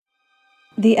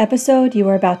The episode you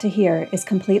are about to hear is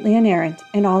completely inerrant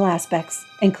in all aspects,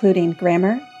 including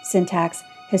grammar, syntax,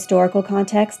 historical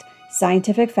context,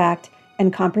 scientific fact,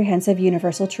 and comprehensive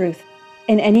universal truth.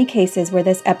 In any cases where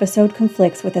this episode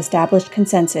conflicts with established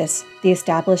consensus, the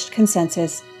established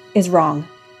consensus is wrong.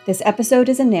 This episode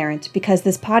is inerrant because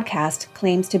this podcast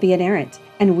claims to be inerrant,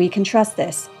 and we can trust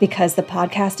this because the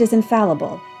podcast is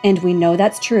infallible, and we know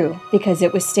that's true because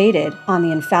it was stated on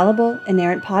the Infallible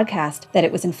Inerrant podcast that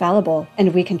it was infallible,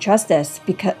 and we can trust this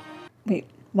because... Wait,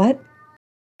 what?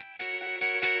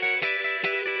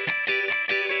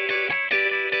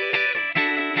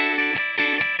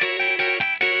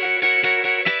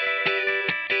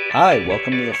 Hi,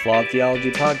 welcome to the Flawed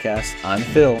Theology Podcast. I'm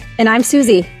Phil. And I'm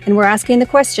Susie, and we're asking the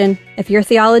question, if your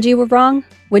theology were wrong,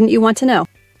 wouldn't you want to know?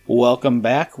 Welcome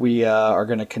back. We are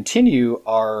going to continue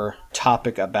our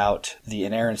topic about the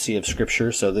inerrancy of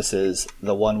Scripture. So this is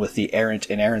the one with the Errant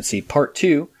Inerrancy Part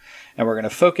 2. And we're going to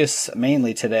focus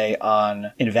mainly today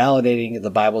on invalidating the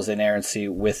Bible's inerrancy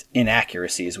with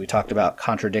inaccuracies. We talked about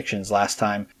contradictions last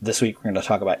time. This week we're going to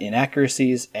talk about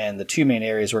inaccuracies, and the two main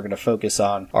areas we're going to focus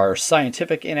on are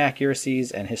scientific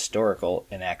inaccuracies and historical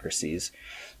inaccuracies.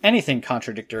 Anything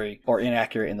contradictory or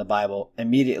inaccurate in the Bible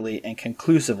immediately and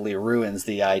conclusively ruins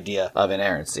the idea of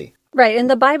inerrancy. Right, and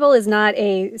the Bible is not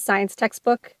a science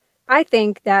textbook. I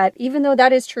think that even though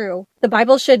that is true, the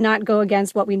Bible should not go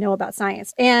against what we know about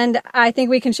science. And I think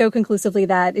we can show conclusively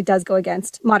that it does go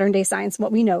against modern day science,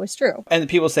 what we know is true. And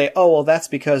people say, oh, well, that's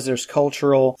because there's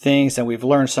cultural things and we've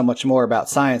learned so much more about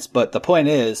science. But the point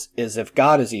is if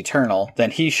God is eternal,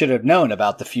 then he should have known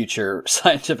about the future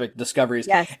scientific discoveries.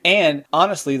 Yes. And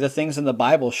honestly, the things in the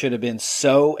Bible should have been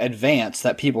so advanced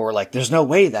that people were like, there's no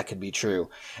way that could be true.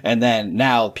 And then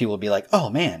now people will be like, oh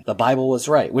man, the Bible was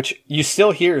right, which you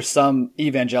still hear some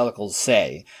evangelicals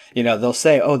say. You know, they'll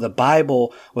say, oh, the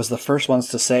Bible was the first ones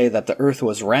to say that the earth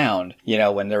was round, you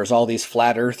know, when there's all these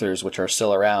flat earthers, which are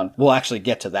still around. We'll actually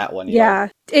get to that one. Yeah,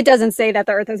 it doesn't say that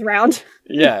the earth is round.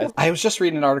 Yeah. I was just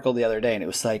reading an article the other day and it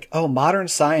was like, oh, modern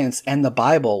science and the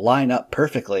Bible line up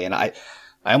perfectly. And I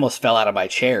almost fell out of my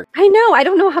chair. I know. I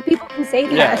don't know how people can say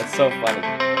that. Yeah, it's so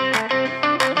funny.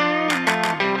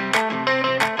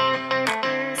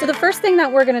 So the first thing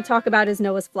that we're going to talk about is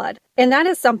Noah's flood. And that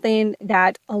is something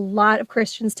that a lot of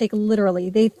Christians take literally.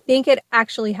 They think it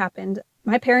actually happened.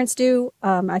 My parents do.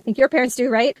 I think your parents do,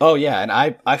 right? Oh, yeah. And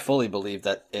I fully believe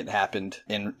that it happened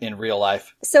in real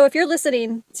life. So if you're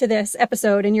listening to this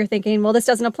episode and you're thinking, well, this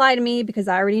doesn't apply to me because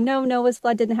I already know Noah's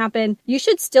flood didn't happen, you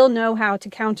should still know how to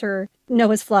counter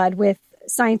Noah's flood with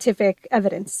scientific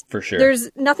evidence. For sure. There's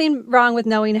nothing wrong with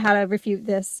knowing how to refute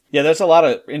this. Yeah, there's a lot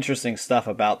of interesting stuff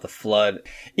about the flood.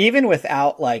 Even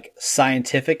without like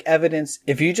scientific evidence,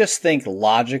 if you just think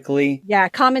logically. Yeah,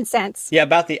 common sense. Yeah,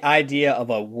 about the idea of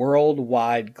a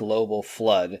worldwide global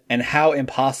flood and how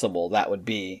impossible that would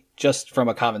be just from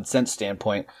a common sense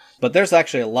standpoint. But there's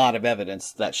actually a lot of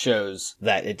evidence that shows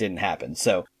that it didn't happen.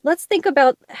 So let's think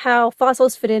about how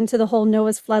fossils fit into the whole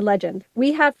Noah's flood legend.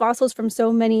 We have fossils from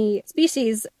so many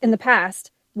species in the past.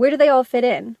 Where do they all fit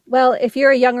in? Well, if you're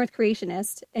a young Earth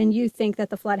creationist and you think that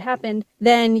the flood happened,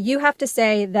 then you have to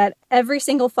say that every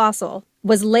single fossil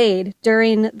was laid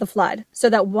during the flood. So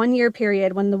that 1 year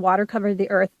period when the water covered the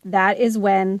earth, that is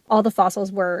when all the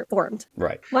fossils were formed.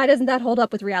 Right. Why doesn't that hold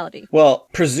up with reality? Well,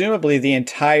 presumably the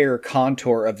entire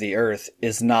contour of the earth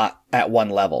is not at one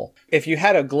level. If you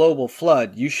had a global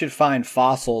flood, you should find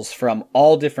fossils from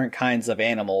all different kinds of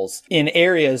animals in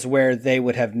areas where they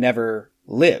would have never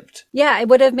lived. Yeah, it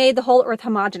would have made the whole earth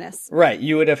homogeneous. Right.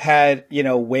 You would have had,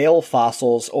 whale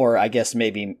fossils, or I guess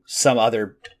maybe some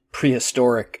other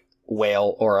prehistoric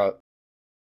whale or a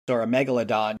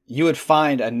megalodon. You would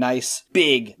find a nice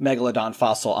big megalodon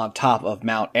fossil on top of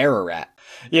Mount Ararat,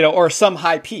 or some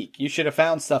high peak. You should have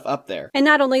found stuff up there. And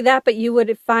not only that, but you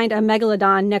would find a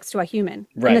megalodon next to a human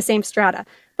Right. in the same strata.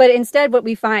 But instead, what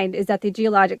we find is that the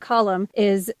geologic column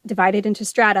is divided into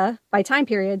strata by time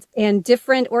periods, and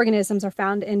different organisms are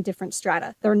found in different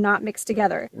strata. They're not mixed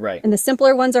together. Right. And the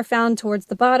simpler ones are found towards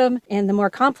the bottom, and the more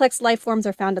complex life forms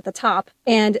are found at the top,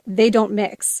 and they don't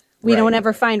mix. We Right. don't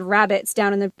ever find rabbits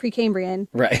down in the Precambrian.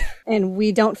 Right. And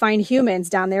we don't find humans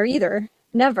down there either.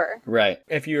 Never. Right.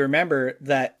 If you remember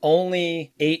that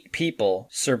only 8 people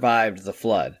survived the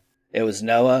flood. It was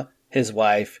Noah, his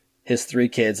wife, his 3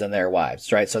 kids, and their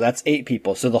wives, right? So that's 8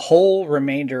 people. So the whole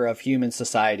remainder of human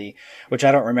society, which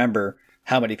I don't remember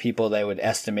how many people they would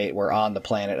estimate were on the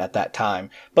planet at that time.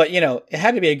 But, it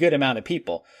had to be a good amount of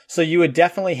people. So you would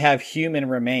definitely have human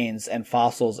remains and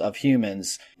fossils of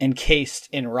humans encased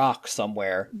in rock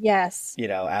somewhere. Yes.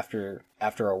 After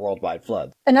after a worldwide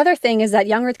flood. Another thing is that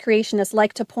young Earth creationists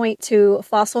like to point to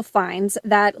fossil finds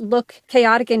that look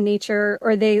chaotic in nature,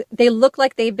 or they look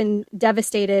like they've been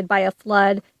devastated by a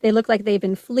flood. They look like they've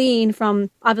been fleeing from,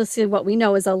 obviously, what we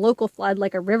know is a local flood,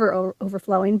 like a river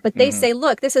overflowing. But they say,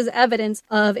 look, this is evidence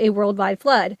of a worldwide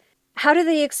flood. How do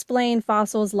they explain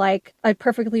fossils like a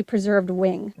perfectly preserved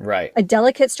wing? Right. A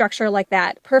delicate structure like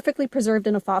that, perfectly preserved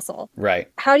in a fossil. Right.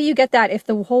 How do you get that if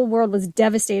the whole world was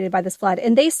devastated by this flood?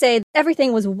 And they say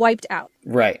everything was wiped out.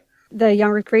 Right. The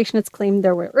young Earth creationists claimed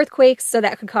there were earthquakes, so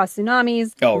that could cause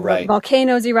tsunamis. Oh, right.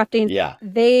 Volcanoes erupting. Yeah.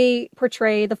 They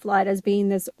portray the flood as being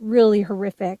this really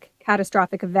horrific,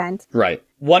 catastrophic event. Right.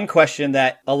 One question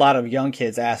that a lot of young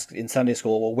kids ask in Sunday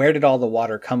school, well, where did all the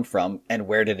water come from and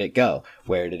where did it go?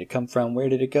 Where did it come from? Where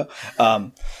did it go?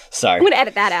 Sorry. I'm going to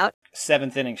edit that out.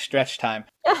 7th inning stretch time.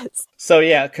 Yes. So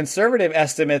yeah, conservative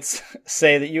estimates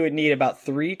say that you would need about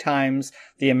 3 times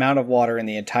the amount of water in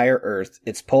the entire Earth,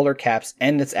 its polar caps,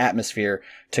 and its atmosphere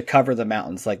to cover the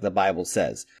mountains like the Bible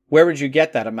says. Where would you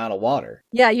get that amount of water?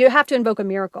 Yeah, you have to invoke a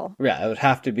miracle. Yeah, it would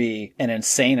have to be an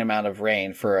insane amount of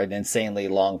rain for an insanely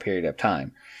long period of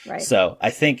time. Right. So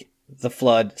I think the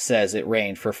flood says it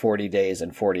rained for 40 days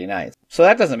and 40 nights. So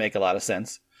that doesn't make a lot of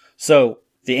sense. So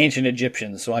the ancient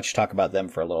Egyptians, why don't you talk about them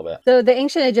for a little bit? So the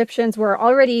ancient Egyptians were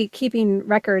already keeping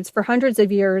records for hundreds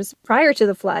of years prior to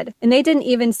the flood, and they didn't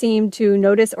even seem to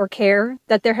notice or care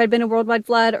that there had been a worldwide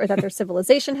flood or that their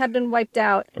civilization had been wiped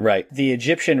out. Right. The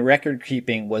Egyptian record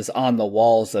keeping was on the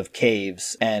walls of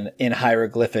caves and in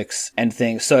hieroglyphics and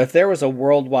things. So if there was a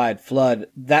worldwide flood,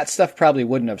 that stuff probably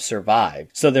wouldn't have survived.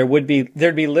 So there'd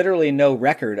be literally no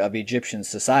record of Egyptian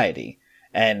society.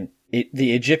 And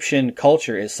the Egyptian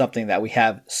culture is something that we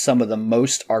have some of the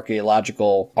most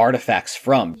archaeological artifacts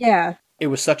from. Yeah. It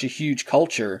was such a huge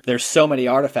culture. There's so many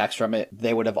artifacts from it.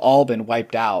 They would have all been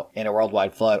wiped out in a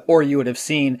worldwide flood, or you would have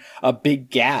seen a big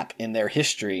gap in their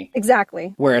history.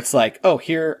 Exactly. Where it's like, oh,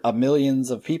 here millions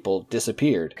of people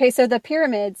disappeared. Okay, so the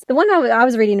pyramids, the one I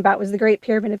was reading about was the Great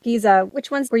Pyramid of Giza.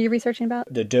 Which ones were you researching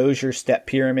about? The Dozier Step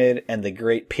Pyramid and the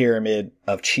Great Pyramid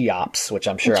of Cheops, which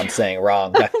I'm sure I'm saying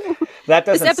wrong. That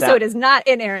doesn't This episode is not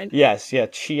inerrant. Yes, yeah,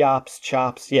 Cheops,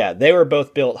 Chops. Yeah, they were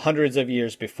both built hundreds of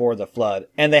years before the flood,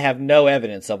 and they have no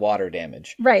evidence of water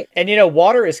damage. Right. And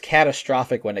water is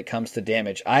catastrophic when it comes to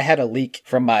damage. I had a leak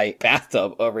from my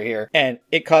bathtub over here, and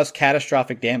it caused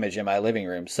catastrophic damage in my living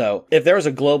room. So if there was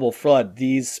a global flood,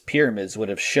 these pyramids would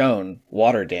have shown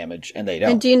water damage, and they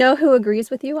don't. And do you know who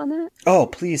agrees with you on that? Oh,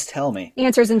 please tell me.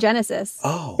 Answers in Genesis.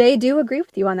 Oh. They do agree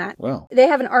with you on that. Well. They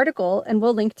have an article, and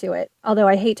we'll link to it, although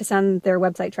I hate to send their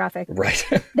website traffic. Right.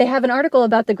 They have an article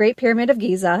about the Great Pyramid of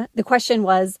Giza. The question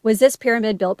was this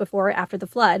pyramid built before or after the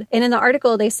flood? And in the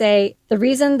article, they say the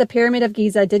reason the Pyramid of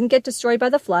Giza didn't get destroyed by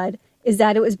the flood is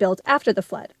that it was built after the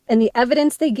flood. And the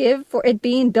evidence they give for it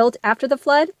being built after the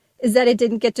flood is that it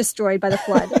didn't get destroyed by the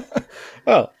flood.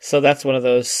 Oh, so that's one of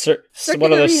those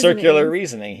circular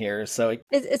reasoning here. So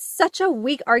it's such a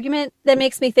weak argument that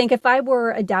makes me think if I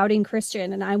were a doubting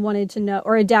Christian and I wanted to know,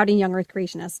 or a doubting young Earth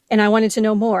creationist, and I wanted to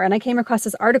know more, and I came across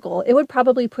this article, it would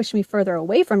probably push me further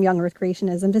away from young Earth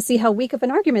creationism to see how weak of an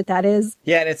argument that is.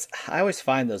 Yeah, and I always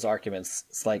find those arguments,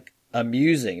 it's like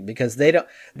amusing because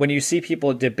when you see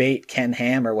people debate Ken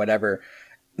Ham or whatever,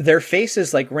 their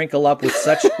faces like wrinkle up with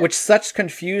such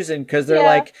confusion because they're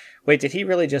like, wait, did he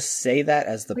really just say that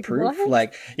as the proof? What?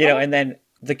 Like, and then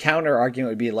the counter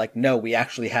argument would be like, no, we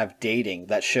actually have dating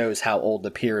that shows how old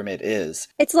the pyramid is.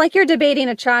 It's like you're debating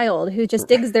a child who just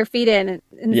digs their feet in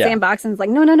the sandbox and is like,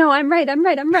 no, I'm right.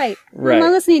 Right. I'm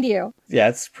not listening to you. Yeah,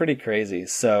 it's pretty crazy.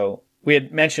 So we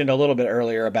had mentioned a little bit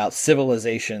earlier about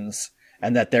civilizations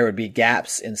and that there would be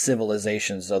gaps in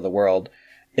civilizations of the world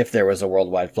if there was a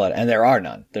worldwide flood. And there are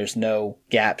none. There's no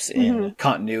gaps in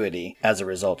continuity as a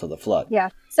result of the flood. Yeah.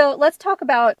 So let's talk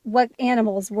about what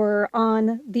animals were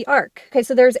on the ark. Okay,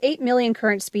 so there's 8 million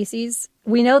current species.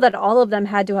 We know that all of them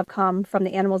had to have come from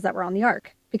the animals that were on the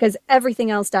ark because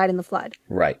everything else died in the flood.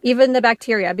 Right. Even the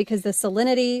bacteria, because the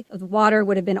salinity of the water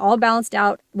would have been all balanced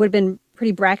out, would have been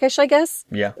pretty brackish, I guess.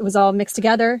 Yeah. It was all mixed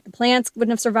together. The plants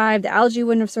wouldn't have survived. The algae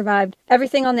wouldn't have survived.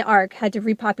 Everything on the ark had to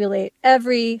repopulate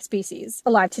every species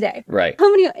alive today. Right.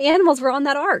 How many animals were on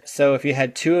that ark? So if you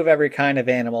had 2 of every kind of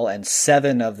animal and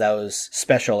 7 of those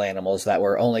special animals that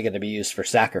were only going to be used for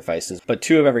sacrifices, but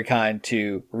 2 of every kind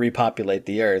to repopulate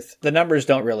the earth, the numbers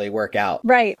don't really work out.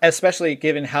 Right. Especially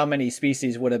given how many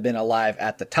species would have been alive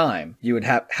at the time. You would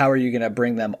have, how are you going to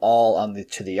bring them all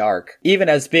to the ark, even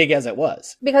as big as it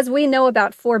was? Because we know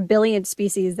about 4 billion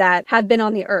species that have been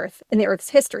on the Earth in the Earth's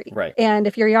history. Right. And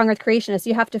if you're a young Earth creationist,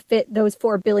 you have to fit those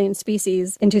 4 billion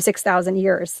species into 6,000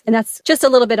 years. And that's just a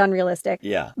little bit unrealistic.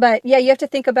 Yeah. But yeah, you have to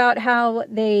think about how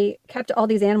they kept all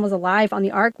these animals alive on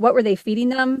the ark. What were they feeding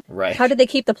them? Right. How did they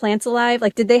keep the plants alive?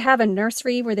 Like, did they have a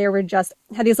nursery where they were just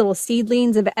had these little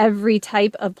seedlings of every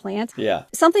type of plant? Yeah.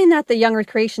 Something that the young Earth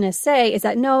creationists say is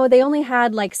that no, they only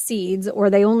had like seeds, or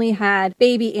they only had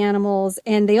baby animals,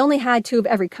 and they only had 2 of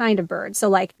every kind of bird. So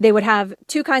like they would have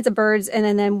 2 kinds of birds,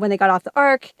 and then when they got off the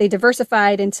ark, they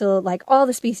diversified into like all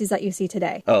the species that you see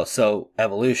today. Oh, so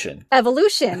evolution.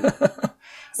 Evolution.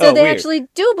 So they weird. actually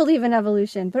do believe in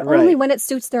evolution, but Right. only when it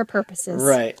suits their purposes.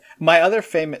 Right. My other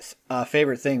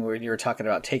favorite thing when you were talking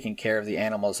about taking care of the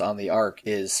animals on the ark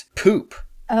is poop.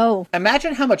 Oh,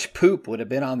 Imagine how much poop would have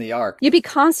been on the ark. you'd be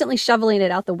constantly shoveling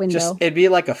it out the window. It'd be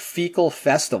like a fecal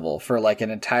festival for like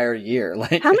an entire year.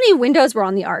 Like, How many windows were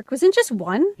on the ark? Wasn't just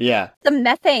one? yeah. The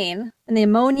methane and the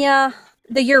ammonia,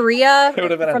 the urea It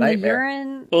would have been a from the nightmare.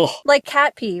 urine. Ugh. Like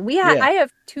cat pee. Yeah. I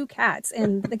have 2 cats,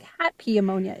 and the cat pee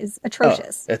ammonia is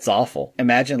atrocious. It's awful.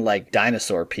 Imagine like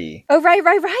dinosaur pee. Oh, right.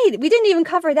 We didn't even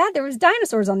cover that. There was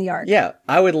dinosaurs on the ark. Yeah,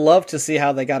 I would love to see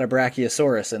how they got a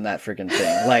brachiosaurus in that freaking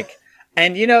thing. Like,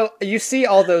 and you see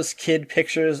all those kid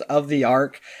pictures of the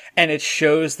ark, and it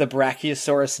shows the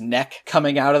brachiosaurus neck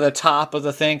coming out of the top of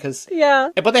the thing, Yeah.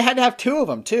 but they had to have 2 of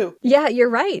them too. Yeah, you're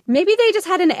right. Maybe they just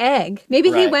had an egg. Maybe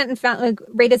he Right. went and found,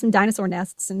 raided some dinosaur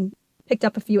nests and picked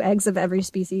up a few eggs of every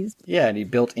species. Yeah, and he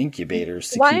built incubators.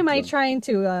 To Why keep am I them. trying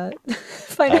to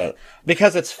find out?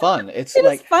 Because it's fun. It's It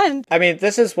like is fun. I mean,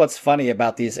 this is what's funny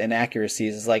about these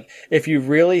inaccuracies is like, if you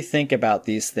really think about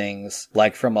these things,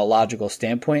 like from a logical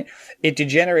standpoint, it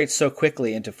degenerates so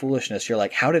quickly into foolishness. You're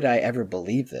like, how did I ever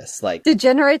believe this? Like,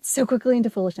 Degenerates so quickly into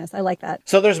foolishness. I like that.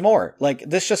 so there's more. Like,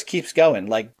 this just keeps going.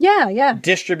 Like, Yeah.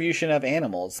 distribution of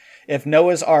animals. If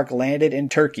Noah's Ark landed in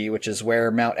Turkey, which is where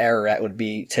Mount Ararat would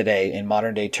be today in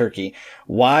modern day Turkey,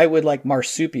 why would like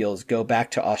marsupials go back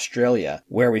to Australia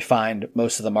where we find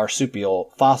most of the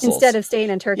marsupial fossils? Instead of staying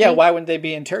in Turkey. Yeah, why wouldn't they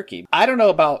be in Turkey? I don't know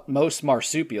about most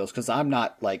marsupials because I'm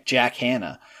not like Jack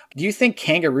Hanna. Do you think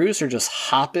kangaroos are just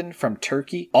hopping from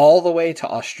Turkey all the way to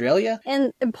Australia?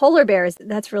 And polar bears,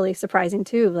 that's really surprising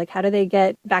too. Like, how do they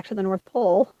get back to the North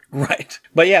Pole? Right.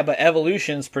 But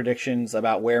evolution's predictions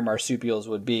about where marsupials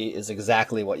would be is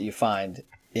exactly what you find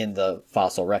in the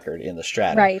fossil record, in the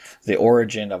strata. Right. The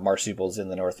origin of marsupials in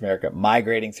the North America,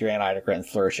 migrating through Antarctica and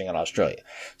flourishing in Australia.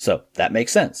 So that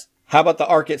makes sense. How about the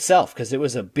ark itself? Because it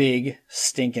was a big,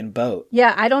 stinking boat.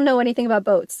 Yeah, I don't know anything about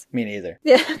boats. Me neither.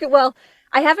 Yeah, well,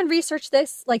 I haven't researched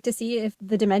this, like, to see if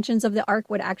the dimensions of the ark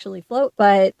would actually float,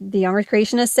 but the young Earth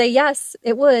creationists say yes,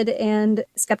 it would, and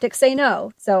skeptics say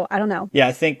no. So I don't know. Yeah,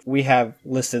 I think we have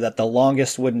listed that the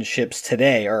longest wooden ships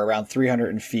today are around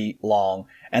 300 feet long,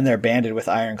 and they're banded with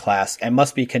ironclads and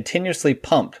must be continuously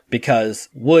pumped because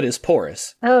wood is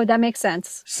porous. Oh, that makes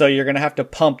sense. So you're going to have to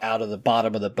pump out of the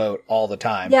bottom of the boat all the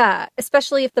time. Yeah,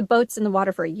 especially if the boat's in the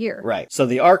water for a year. Right. So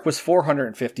the ark was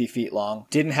 450 feet long,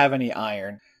 didn't have any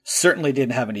iron, certainly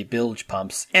didn't have any bilge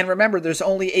pumps. And remember, there's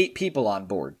only 8 people on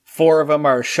board. 4 of them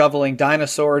are shoveling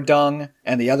dinosaur dung,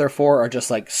 and the other 4 are just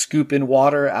like scooping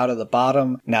water out of the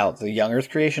bottom. Now, the young Earth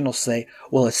creation will say,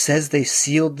 well, it says they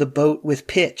sealed the boat with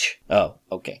pitch. Oh,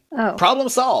 okay. Oh. Problem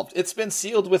solved. It's been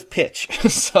sealed with pitch.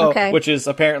 Okay. Which is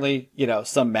apparently,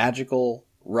 some magical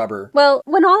rubber. Well,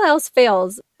 when all else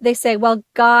fails, they say, well,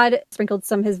 God sprinkled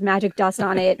some of his magic dust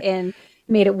on it and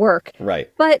made it work. Right.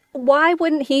 But why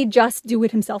wouldn't he just do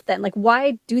it himself then? Like,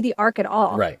 why do the ark at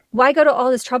all? Right. Why go to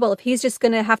all this trouble if he's just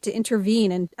going to have to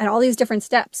intervene and all these different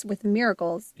steps with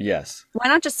miracles? Yes. Why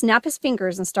not just snap his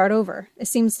fingers and start over? It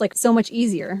seems like so much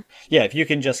easier. Yeah, if you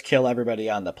can just kill everybody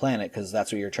on the planet because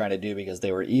that's what you're trying to do because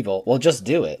they were evil, well, just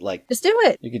do it. Like, Just do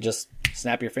it. you could just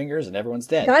snap your fingers and everyone's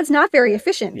dead. God's not very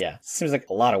efficient. Yeah, seems like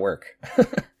a lot of work.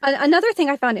 Another thing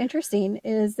I found interesting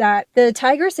is that the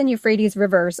Tigris and Euphrates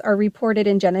rivers are reported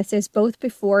in Genesis both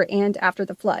before and after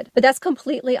the flood. But that's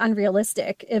completely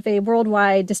unrealistic if a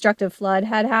worldwide destructive flood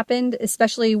had happened,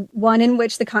 especially one in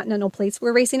which the continental plates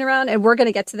were racing around. And we're going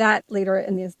to get to that later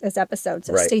in this episode,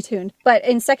 so Right. Stay tuned. But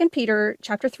in 2 Peter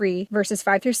chapter 3, verses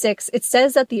 5 through 6, it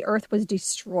says that the earth was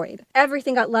destroyed.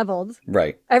 Everything got leveled.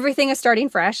 Right, Everything is starting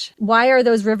fresh. Why are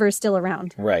those rivers still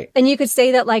around? right. And you could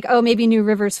say that, like, oh, maybe new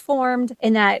rivers formed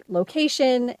in that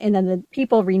location, and then the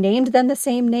people renamed them the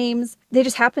same names. They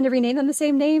just happened to rename them the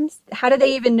same names. How did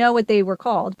they even know what they were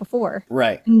called before?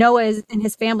 Right. Noah and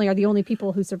his family are the only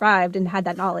people who survived and had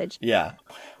that knowledge. Yeah.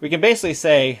 We can basically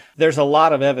say there's a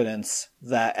lot of evidence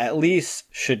that at least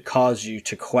should cause you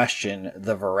to question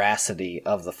the veracity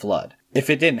of the flood. If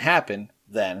it didn't happen,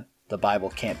 then the Bible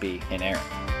can't be inerrant.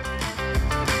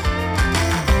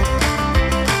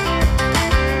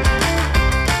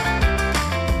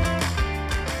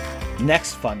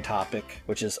 Next fun topic,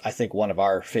 which is, I think, one of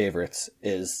our favorites,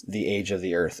 is the age of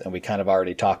the earth. And we kind of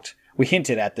already we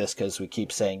hinted at this because we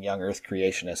keep saying young earth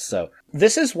creationists. So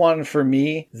this is one for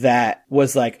me that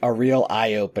was like a real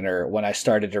eye opener when I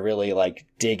started to really like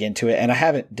dig into it. And I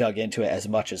haven't dug into it as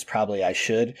much as probably I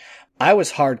should. I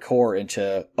was hardcore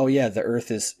into, oh yeah, the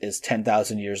earth is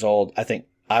 10,000 years old. I think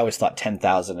I always thought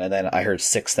 10,000, and then I heard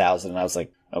 6,000 and I was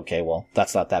like, okay, well,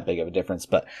 that's not that big of a difference.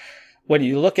 But when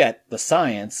you look at the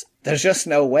science, there's just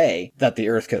no way that the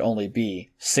earth could only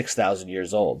be 6,000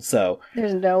 years old. So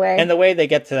there's no way. And the way they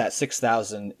get to that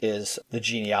 6,000 is the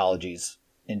genealogies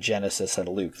in Genesis and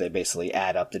Luke. They basically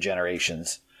add up the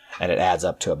generations, and it adds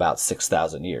up to about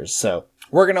 6,000 years. So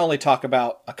we're going to only talk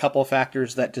about a couple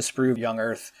factors that disprove young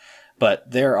earth, but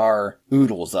there are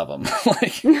oodles of them.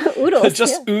 Oodles,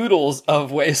 just oodles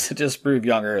of ways to disprove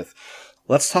young earth.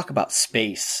 Let's talk about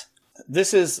space.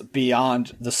 This is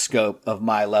beyond the scope of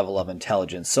my level of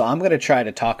intelligence. So I'm going to try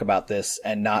to talk about this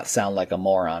and not sound like a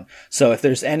moron. So if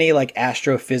there's any like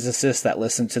astrophysicists that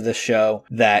listen to this show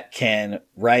that can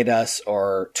write us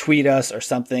or tweet us or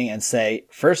something and say,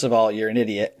 first of all, you're an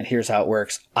idiot and here's how it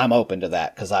works, I'm open to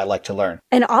that because I like to learn.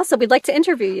 And also we'd like to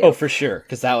interview you. Oh, for sure.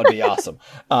 Because that would be awesome.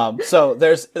 So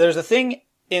there's a thing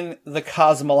in the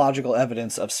cosmological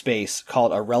evidence of space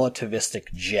called a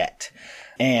relativistic jet.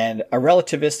 And a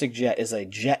relativistic jet is a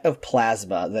jet of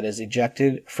plasma that is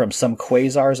ejected from some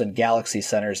quasars and galaxy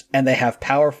centers, and they have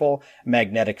powerful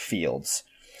magnetic fields.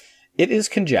 It is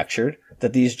conjectured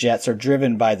that these jets are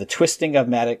driven by the twisting of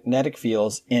magnetic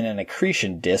fields in an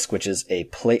accretion disk, which is a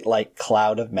plate-like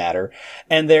cloud of matter,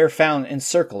 and they're found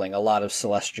encircling a lot of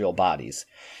celestial bodies.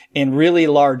 In really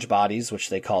large bodies, which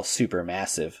they call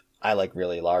supermassive, I like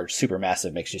really large.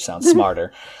 Supermassive makes you sound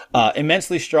smarter.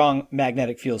 Immensely strong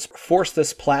magnetic fields force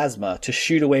this plasma to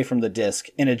shoot away from the disk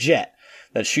in a jet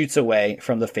that shoots away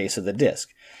from the face of the disk.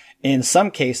 In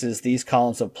some cases, these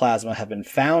columns of plasma have been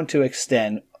found to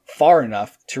extend far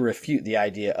enough to refute the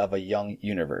idea of a young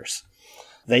universe.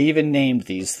 They even named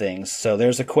these things. So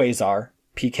there's a quasar,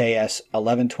 PKS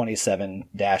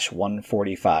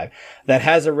 1127-145, that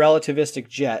has a relativistic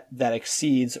jet that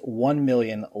exceeds 1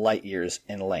 million light years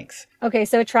in length. Okay,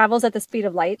 so it travels at the speed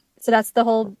of light. So that's the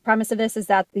whole premise of this, is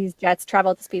that these jets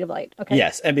travel at the speed of light. Okay.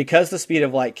 Yes, and because the speed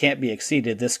of light can't be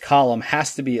exceeded, this column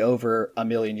has to be over 1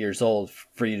 million years old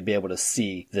for you to be able to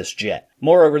see this jet.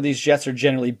 Moreover, these jets are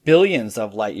generally billions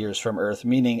of light years from Earth,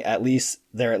 meaning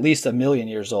they're at least 1 million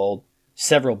years old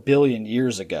several billion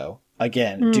years ago.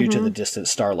 Again, due to the distant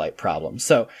starlight problem.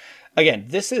 So, again,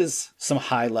 this is some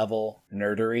high-level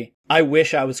nerdery. I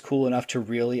wish I was cool enough to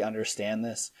really understand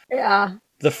this. Yeah.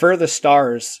 The furthest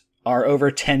stars are over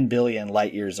 10 billion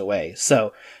light years away.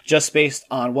 So, just based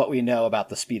on what we know about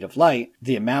the speed of light,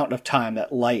 the amount of time that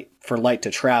for light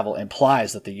to travel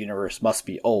implies that the universe must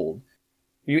be old.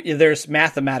 There's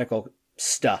mathematical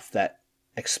stuff that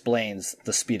explains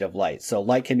the speed of light. So,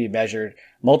 light can be measured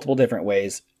multiple different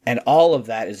ways. And all of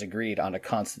that is agreed on a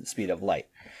constant speed of light.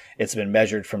 It's been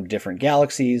measured from different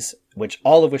galaxies,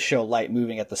 all of which show light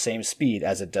moving at the same speed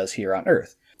as it does here on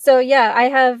Earth. So yeah, I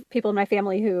have people in my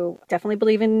family who definitely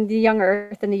believe in the young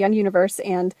Earth and the young universe.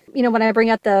 And, when I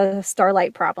bring up the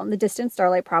starlight problem, the distant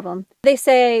starlight problem, they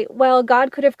say, well,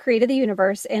 God could have created the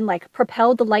universe and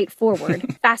propelled the light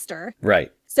forward faster.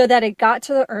 Right. So that it got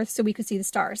to the Earth so we could see the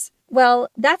stars. Well,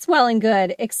 that's well and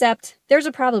good, except there's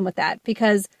a problem with that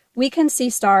because we can see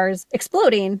stars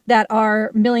exploding that are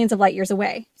millions of light years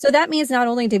away. So that means not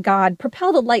only did God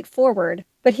propel the light forward,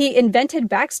 but he invented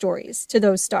backstories to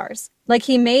those stars.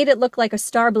 He made it look like a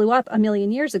star blew up 1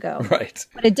 million years ago. Right.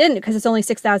 But it didn't because it's only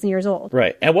 6,000 years old.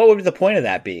 Right. And what would the point of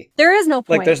that be? There is no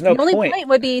point. There's no point. The only point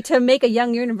would be to make a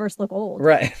young universe look old.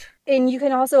 Right. And you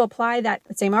can also apply that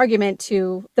same argument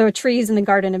to the trees in the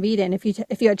Garden of Eden. If you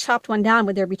had chopped one down,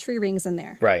 would there be tree rings in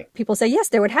there? Right. People say, yes,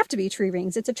 there would have to be tree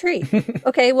rings. It's a tree.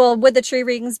 Okay, well, would the tree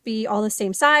rings be all the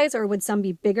same size or would some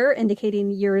be bigger,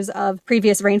 indicating years of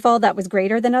previous rainfall that was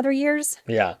greater than other years?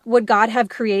 Yeah. Would God have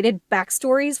created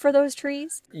backstories for those trees?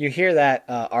 You hear that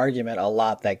argument a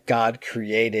lot that God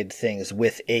created things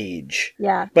with age.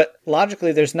 Yeah. But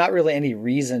logically, there's not really any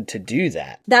reason to do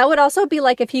that. That would also be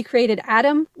like if he created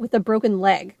Adam with a broken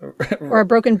leg or a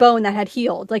broken bone that had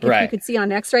healed. If you could see on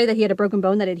an x-ray that he had a broken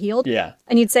bone that had healed. Yeah.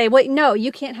 And you'd say, wait, no,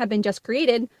 you can't have been just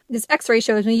created. This x-ray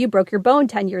shows me you broke your bone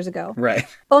 10 years ago. Right.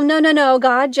 Oh, no.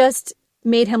 God just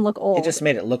made him look old. He just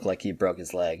made it look like he broke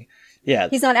his leg. Yeah.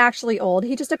 He's not actually old.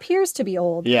 He just appears to be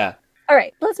old. Yeah. All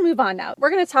right, let's move on now. We're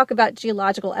going to talk about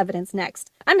geological evidence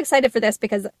next. I'm excited for this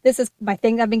because this is my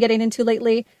thing I've been getting into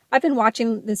lately. I've been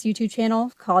watching this YouTube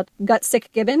channel called Gut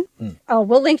Sick Gibbon.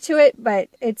 We'll link to it, but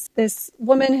it's this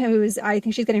woman I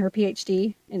think she's getting her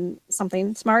PhD in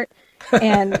something smart.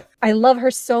 And I love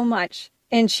her so much.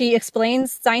 And she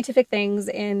explains scientific things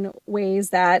in ways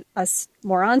that us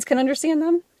morons can understand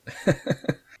them.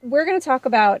 We're going to talk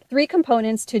about 3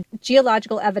 components to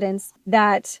geological evidence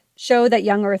that show that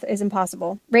young Earth is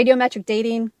impossible: radiometric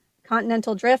dating,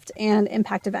 continental drift, and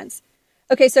impact events.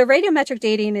 Okay, so radiometric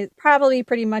dating is probably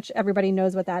pretty much everybody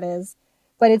knows what that is,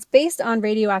 but it's based on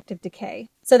radioactive decay.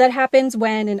 So that happens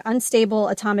when an unstable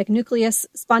atomic nucleus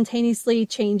spontaneously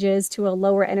changes to a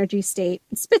lower energy state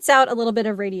and spits out a little bit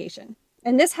of radiation.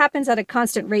 And this happens at a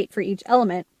constant rate for each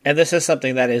element. And this is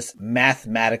something that is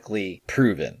mathematically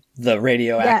proven. The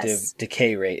radioactive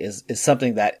decay rate is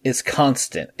something that is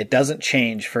constant. It doesn't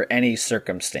change for any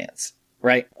circumstance,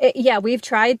 right? We've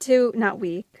tried to, not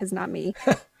we, because not me.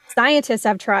 Scientists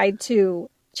have tried to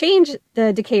change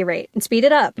the decay rate and speed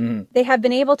it up. They have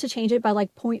been able to change it by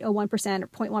like 0.01% or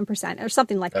 0.1% or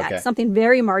something like that. Okay. Something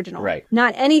very marginal. Right.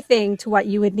 Not anything to what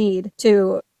you would need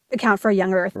to account for a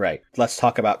young Earth. Right. Let's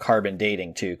talk about carbon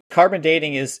dating too. Carbon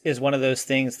dating is one of those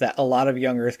things that a lot of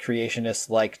young Earth creationists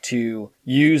like to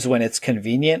use when it's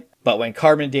convenient. But when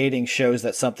carbon dating shows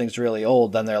that something's really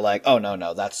old, then they're like, oh,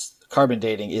 no, that's carbon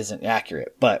dating isn't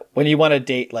accurate. But when you want to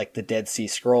date like the Dead Sea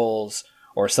Scrolls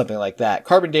or something like that,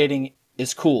 carbon dating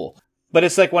is cool. But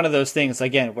it's like one of those things,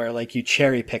 again, where like you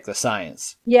cherry pick the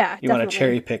science. Yeah, You want to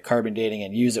cherry pick carbon dating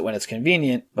and use it when it's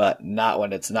convenient, but not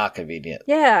when it's not convenient.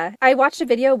 Yeah. I watched a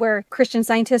video where Christian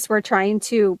scientists were trying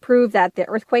to prove that the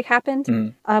earthquake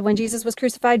happened when Jesus was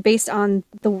crucified based on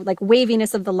the like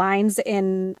waviness of the lines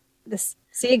in the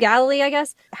Sea of Galilee, I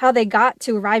guess. How they got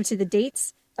to arrive to the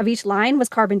dates of each line was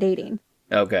carbon dating.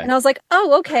 Okay. And I was like,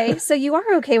 oh, okay. So you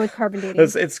are okay with carbon dating.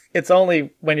 It's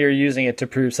only when you're using it to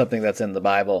prove something that's in the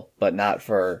Bible, but not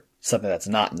for something that's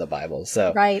not in the Bible.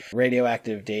 So right.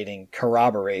 Radioactive dating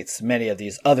corroborates many of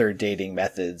these other dating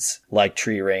methods like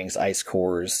tree rings, ice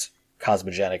cores,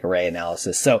 cosmogenic array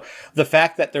analysis. So the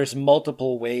fact that there's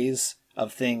multiple ways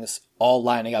of things all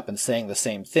lining up and saying the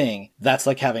same thing, that's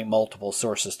like having multiple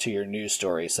sources to your news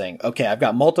story saying, okay, I've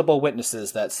got multiple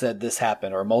witnesses that said this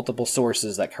happened or multiple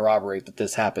sources that corroborate that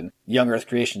this happened. Young Earth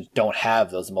creations don't have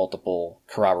those multiple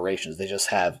corroborations. They just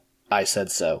have, I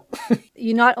said so.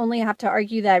 You not only have to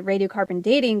argue that radiocarbon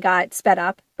dating got sped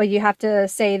up, but you have to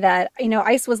say that,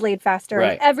 ice was laid faster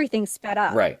Right. and everything sped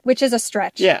up, Right. which is a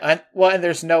stretch. Yeah, and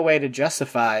there's no way to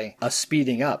justify a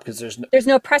speeding up because there's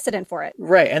no precedent for it.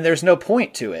 Right, and there's no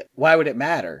point to it. Why would it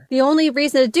matter? The only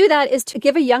reason to do that is to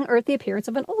give a young Earth the appearance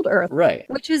of an old Earth. Right.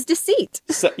 Which is deceit.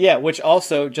 So, yeah, which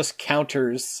also just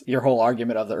counters your whole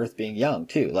argument of the Earth being young,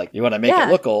 too. Like, you want to make it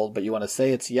look old, but you want to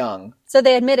say it's young. So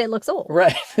they admit it looks old.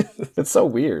 Right. It's so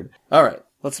weird. All right,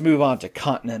 let's move on to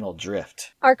continental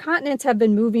drift. Our continents have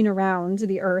been moving around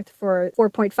the Earth for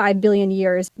 4.5 billion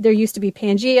years. There used to be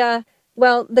Pangea.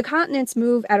 Well, the continents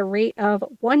move at a rate of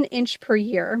 1 inch per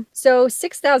year. So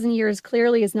 6,000 years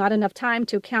clearly is not enough time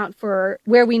to account for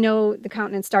where we know the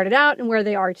continents started out and where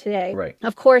they are today. Right.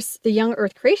 Of course, the young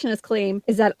Earth creationist claim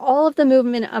is that all of the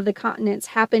movement of the continents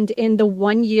happened in the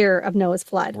 1 year of Noah's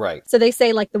flood. Right. So they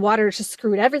say like the water just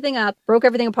screwed everything up, broke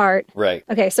everything apart. Right.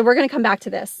 Okay, so we're going to come back to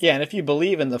this. Yeah, and if you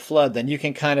believe in the flood, then you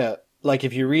can kind of, like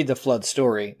if you read the flood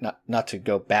story, not to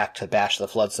go back to bash the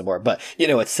flood some more, but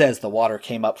it says the water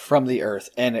came up from the earth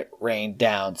and it rained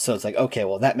down. So it's like, okay,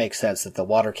 well that makes sense that the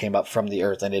water came up from the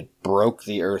earth and it broke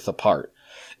the earth apart.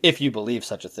 If you believe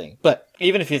such a thing. But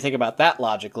even if you think about that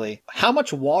logically, how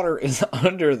much water is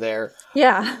under there?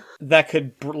 Yeah. That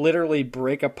could literally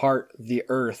break apart the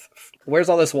earth. Where's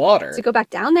all this water? Did it go back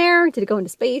down there? Did it go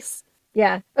into space?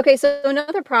 Yeah. Okay, so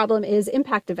another problem is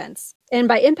impact events. And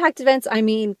by impact events, I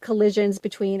mean collisions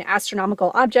between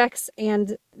astronomical objects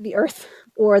and the Earth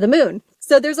or the moon.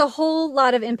 So there's a whole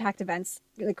lot of impact events,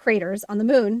 like craters on the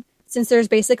moon. Since there's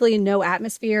basically no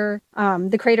atmosphere,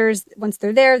 the craters, once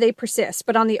they're there, they persist.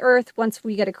 But on the Earth, once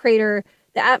we get a crater,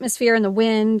 the atmosphere and the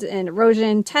wind and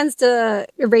erosion tends to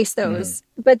erase those.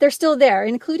 But they're still there,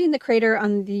 including the crater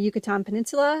on the Yucatan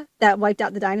Peninsula that wiped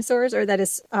out the dinosaurs, or that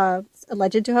is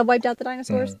alleged to have wiped out the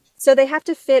dinosaurs. So they have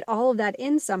to fit all of that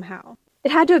in somehow.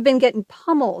 It had to have been getting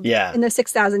pummeled in the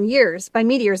 6,000 years by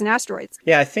meteors and asteroids.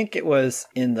 Yeah, I think it was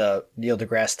in the Neil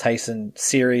deGrasse Tyson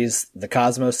series, the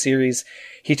Cosmos series.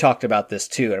 He talked about this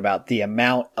too, and about the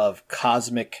amount of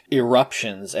cosmic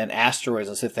eruptions and asteroids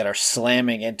and stuff that are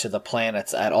slamming into the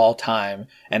planets at all time,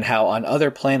 and how on other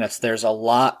planets there's a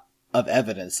lot of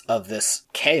evidence of this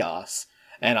chaos.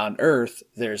 And on Earth,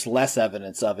 there's less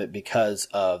evidence of it because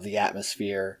of the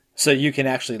atmosphere. So you can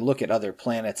actually look at other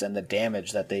planets and the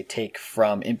damage that they take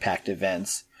from impact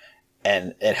events.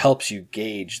 And it helps you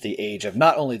gauge the age of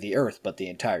not only the Earth, but the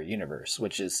entire universe,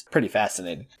 which is pretty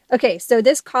fascinating. Okay, so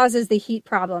this causes the heat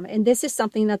problem. And this is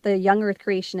something that the young Earth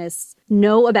creationists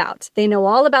know about. They know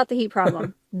all about the heat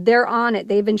problem. They're on it.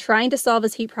 They've been trying to solve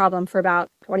this heat problem for about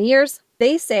 20 years.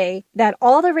 They say that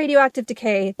all the radioactive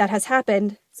decay that has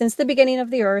happened since the beginning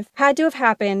of the Earth had to have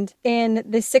happened in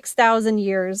the 6,000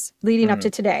 years leading up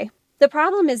to today. The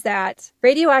problem is that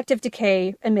radioactive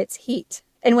decay emits heat.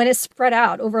 And when it's spread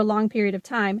out over a long period of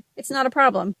time, it's not a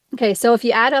problem. Okay, so if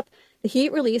you add up the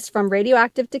heat released from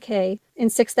radioactive decay in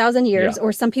 6,000 years,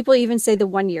 or some people even say the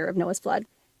 1 year of Noah's flood,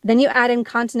 then you add in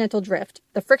continental drift,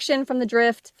 the friction from the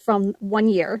drift from 1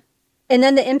 year, and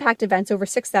then the impact events over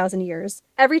 6,000 years.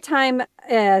 Every time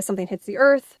something hits the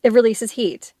Earth, it releases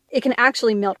heat. It can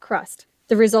actually melt crust.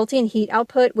 The resulting heat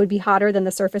output would be hotter than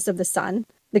the surface of the sun.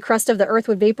 The crust of the Earth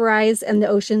would vaporize, and the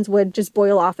oceans would just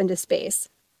boil off into space.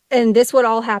 And this would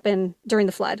all happen during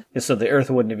the flood. So the Earth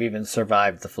wouldn't have even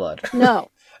survived the flood. No.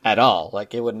 At all.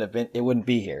 Like, it wouldn't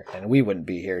be here. And we wouldn't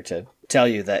be here to tell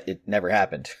you that it never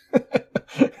happened.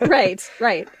 Right.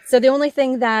 So the only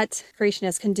thing that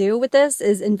creationists can do with this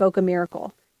is invoke a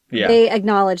miracle. Yeah. They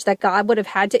acknowledge that God would have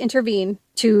had to intervene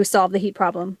to solve the heat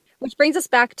problem. Which brings us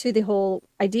back to the whole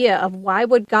idea of why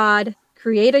would God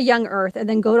create a young Earth and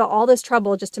then go to all this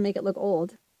trouble just to make it look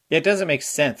old? It doesn't make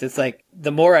sense. It's like,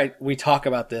 the more we talk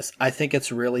about this, I think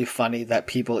it's really funny that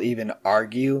people even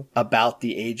argue about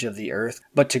the age of the Earth.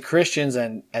 But to Christians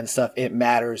and stuff, it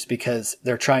matters because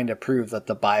they're trying to prove that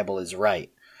the Bible is right.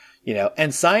 You know,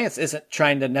 and science isn't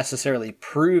trying to necessarily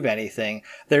prove anything.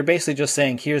 They're basically just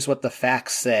saying, here's what the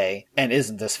facts say, and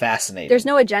isn't this fascinating? There's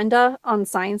no agenda on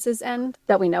science's end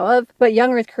that we know of, but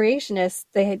young Earth creationists,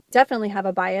 they definitely have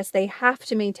a bias. They have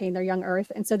to maintain their young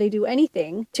Earth, and so they do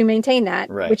anything to maintain that,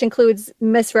 which includes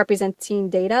misrepresenting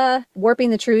data,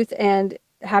 warping the truth, and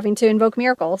having to invoke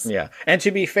miracles. Yeah, and to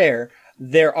be fair,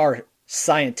 there are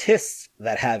scientists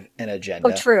that have an agenda.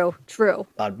 Oh, true.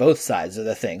 On both sides of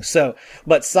the thing. So,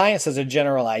 but science as a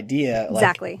general idea,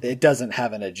 exactly. It doesn't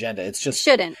have an agenda. It's just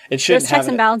shouldn't. It shouldn't. There's checks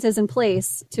and balances in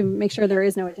place to make sure there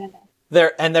is no agenda.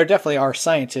 There definitely are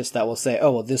scientists that will say,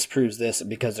 "Oh, well, this proves this,"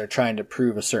 because they're trying to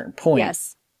prove a certain point.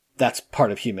 Yes. That's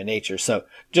part of human nature. So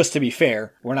just to be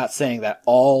fair, we're not saying that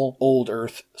all old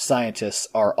Earth scientists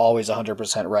are always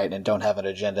 100% right and don't have an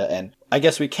agenda. And I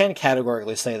guess we can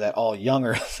categorically say that all young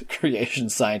Earth creation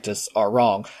scientists are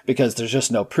wrong because there's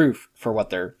just no proof for what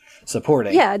they're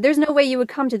supporting. Yeah, there's no way you would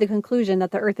come to the conclusion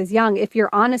that the Earth is young if you're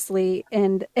honestly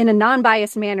and in a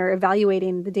non-biased manner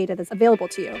evaluating the data that's available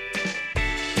to you.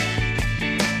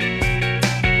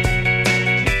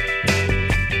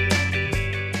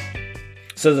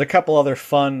 So there's a couple other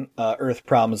fun Earth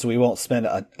problems. We won't spend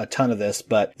a ton of this,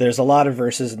 but there's a lot of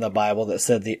verses in the Bible that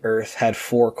said the Earth had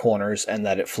four corners and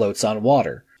that it floats on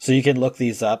water. So you can look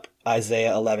these up.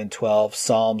 Isaiah 11:12,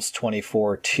 Psalms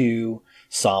 24:2,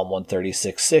 Psalm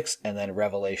 136:6, and then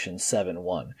Revelation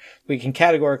 7:1. We can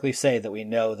categorically say that we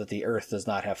know that the Earth does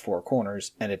not have four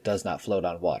corners and it does not float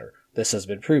on water. This has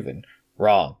been proven.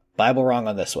 Wrong. Bible wrong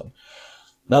on this one.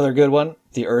 Another good one.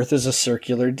 The Earth is a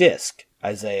circular disc.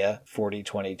 Isaiah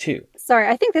 40:22. Sorry,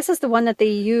 I think this is the one that they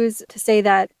use to say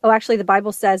that, actually the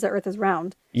Bible says the Earth is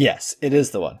round. Yes, it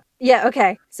is the one. Yeah,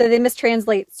 okay. So they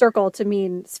mistranslate circle to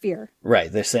mean sphere.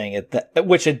 Right, they're saying it,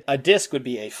 which a disc would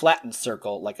be a flattened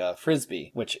circle like a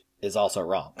frisbee, which is also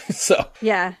wrong. So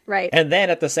yeah, right. And then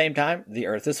at the same time, the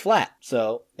Earth is flat.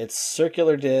 So it's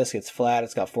circular disc, it's flat,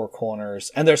 it's got four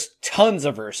corners, and there's tons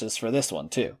of verses for this one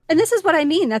too. And this is what I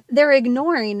mean, that they're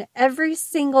ignoring every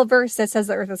single verse that says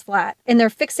the Earth is flat. And they're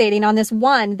fixating on this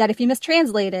one that if you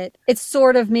mistranslate it, it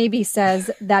sort of maybe says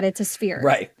that it's a sphere.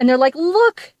 Right. And they're like,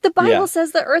 look, the Bible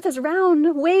says the Earth is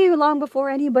round way long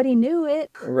before anybody knew it.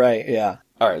 Right, yeah.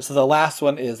 All right, so the last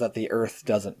one is that the Earth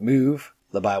doesn't move.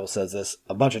 The Bible says this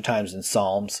a bunch of times in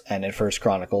Psalms and in First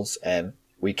Chronicles, and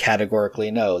we categorically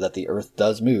know that the Earth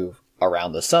does move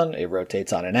around the sun. It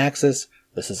rotates on an axis.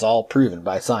 This is all proven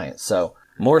by science. So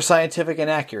more scientific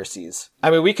inaccuracies. I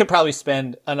mean, we could probably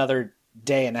spend another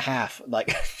day and a half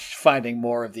finding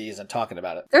more of these and talking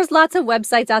about it. There's lots of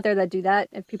websites out there that do that.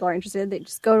 If people are interested, they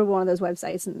just go to one of those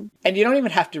websites. And you don't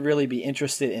even have to really be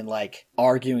interested in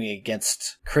arguing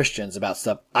against Christians about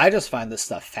stuff. I just find this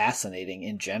stuff fascinating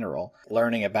in general.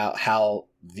 Learning about how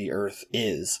the Earth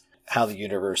is, how the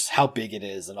universe, how big it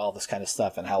is, and all this kind of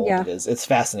stuff, and how old it is. It's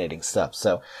fascinating stuff.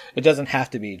 So it doesn't have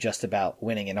to be just about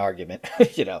winning an argument,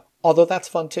 although that's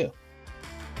fun too.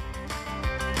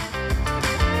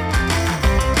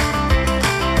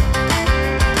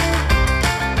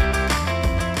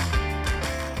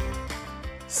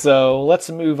 So let's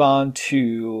move on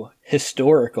to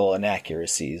historical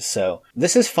inaccuracies. So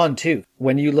this is fun too.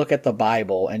 When you look at the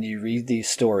Bible and you read these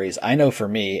stories, I know for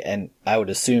me, and I would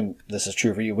assume this is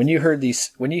true for you, when you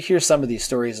hear some of these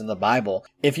stories in the Bible,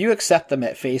 if you accept them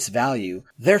at face value,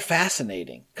 they're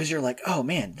fascinating because you're like, oh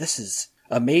man, this is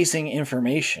amazing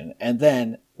information. And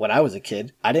then when I was a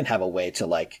kid, I didn't have a way to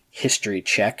like history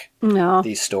check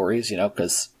these stories,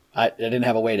 because I didn't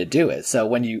have a way to do it. So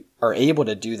when you are able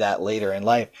to do that later in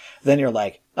life, then you're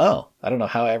like, oh, I don't know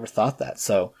how I ever thought that.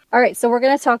 So, all right. So we're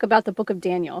going to talk about the book of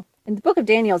Daniel. And the book of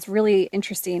Daniel is really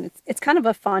interesting. It's kind of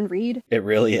a fun read. It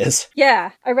really is.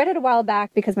 Yeah. I read it a while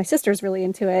back because my sister's really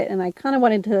into it and I kind of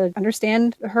wanted to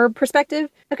understand her perspective.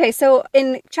 Okay. So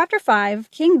in chapter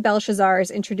 5, King Belshazzar is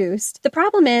introduced. The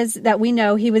problem is that we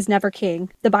know he was never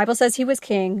king. The Bible says he was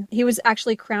king. He was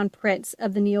actually crown prince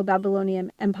of the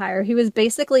Neo-Babylonian Empire. He was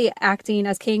basically acting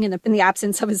as king in the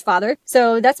absence of his father.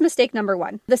 So that's mistake number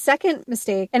 1. The second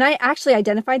mistake, and I actually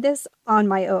identified this on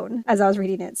my own as I was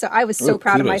reading it. So I was so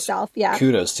proud of myself. Yeah.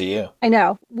 Kudos to you. I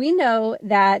know. We know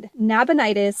that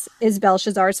Nabonidus is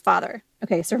Belshazzar's father.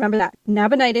 Okay, so remember that.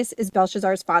 Nabonidus is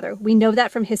Belshazzar's father. We know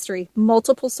that from history.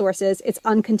 Multiple sources. It's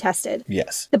uncontested.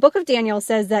 Yes. The book of Daniel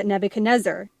says that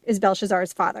Nebuchadnezzar is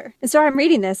Belshazzar's father. And so I'm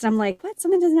reading this and I'm like, what?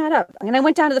 Something doesn't add up. And I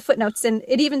went down to the footnotes and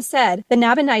it even said that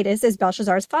Nabonidus is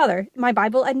Belshazzar's father. My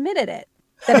Bible admitted it,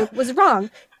 that it was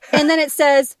wrong. And then it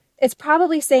says, it's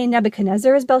probably saying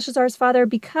Nebuchadnezzar is Belshazzar's father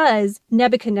because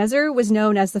Nebuchadnezzar was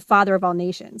known as the father of all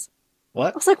nations.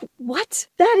 What? I was like, what?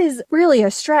 That is really a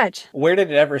stretch. Where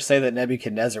did it ever say that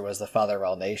Nebuchadnezzar was the father of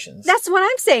all nations? That's what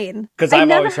I'm saying. Because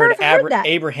I've always heard that.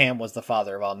 Abraham was the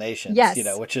father of all nations, yes.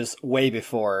 Which is way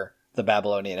before the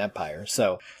Babylonian Empire.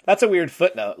 So that's a weird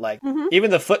footnote. Like, even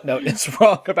the footnote is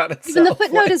wrong about itself. Even the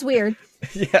footnote is weird.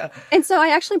 Yeah. And so I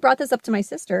actually brought this up to my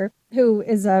sister, who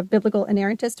is a biblical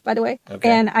inerrantist, by the way. Okay.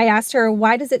 And I asked her,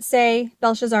 why does it say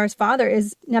Belshazzar's father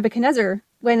is Nebuchadnezzar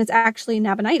when it's actually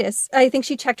Nabonidus? I think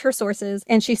she checked her sources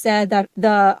and she said that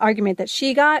the argument that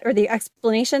she got, or the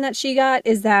explanation that she got,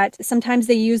 is that sometimes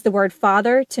they use the word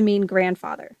father to mean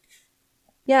grandfather.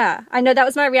 Yeah, I know that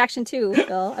was my reaction too,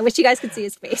 Phil. I wish you guys could see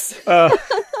his face. Oh,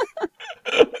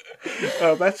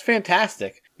 that's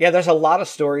fantastic. Yeah, there's a lot of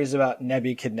stories about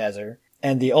Nebuchadnezzar.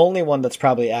 And the only one that's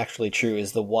probably actually true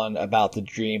is the one about the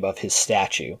dream of his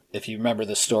statue. If you remember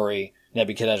the story,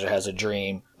 Nebuchadnezzar has a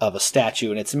dream of a statue,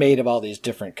 and it's made of all these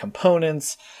different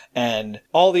components, and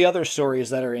all the other stories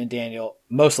that are in Daniel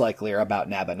most likely are about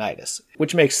Nabonidus,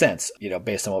 which makes sense,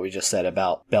 based on what we just said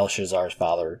about Belshazzar's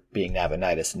father being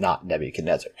Nabonidus, not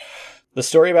Nebuchadnezzar. The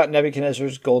story about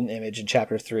Nebuchadnezzar's golden image in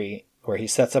chapter 3, where he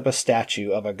sets up a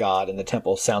statue of a god in the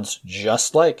temple, sounds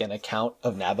just like an account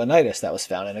of Nabonidus that was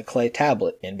found in a clay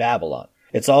tablet in Babylon.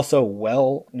 It's also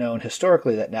well known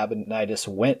historically that Nabonidus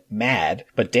went mad,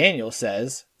 but Daniel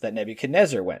says that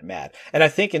Nebuchadnezzar went mad. And I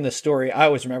think in the story, I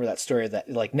always remember that story that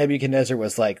Nebuchadnezzar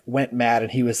was went mad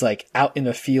and he was out in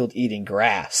the field eating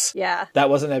grass. Yeah. That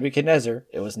wasn't Nebuchadnezzar.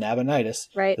 It was Nabonidus.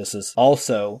 Right. This is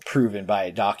also proven by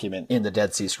a document in the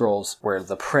Dead Sea Scrolls where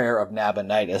the prayer of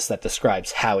Nabonidus that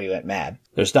describes how he went mad.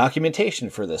 There's documentation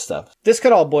for this stuff. This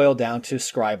could all boil down to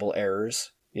scribal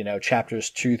errors. Chapters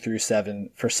 2 through 7,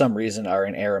 for some reason, are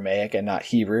in Aramaic and not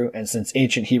Hebrew. And since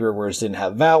ancient Hebrew words didn't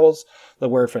have vowels, the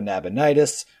word for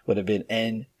Nabonidus would have been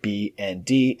N, B, and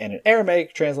D. And an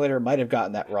Aramaic translator might have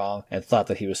gotten that wrong and thought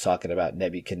that he was talking about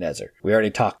Nebuchadnezzar. We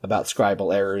already talked about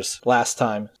scribal errors last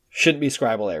time. Shouldn't be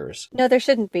scribal errors. No, there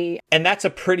shouldn't be. And that's a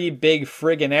pretty big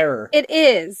friggin' error. It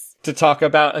is. To talk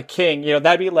about a king,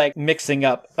 that'd be like mixing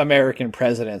up American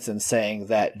presidents and saying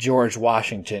that George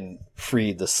Washington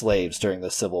freed the slaves during the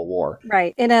Civil War.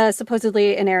 Right. In a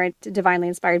supposedly inerrant, divinely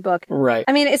inspired book. Right.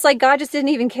 I mean, it's like God just didn't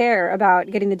even care about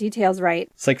getting the details right.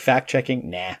 It's like fact-checking.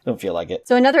 Nah, don't feel like it.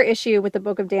 So another issue with the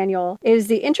book of Daniel is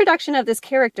the introduction of this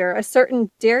character, a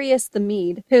certain Darius the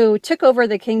Mede, who took over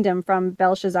the kingdom from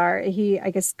Belshazzar. He,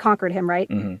 I guess, conquered him, right?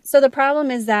 Mm-hmm. So the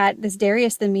problem is that this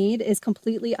Darius the Mede is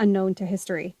completely unknown to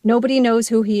history. Nobody knows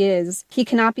who he is. He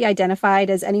cannot be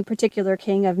identified as any particular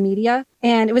king of Media.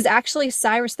 And it was actually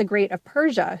Cyrus the Great of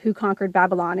Persia who conquered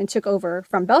Babylon and took over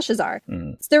from Belshazzar.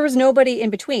 Mm. So there was nobody in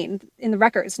between in the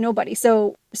records, nobody.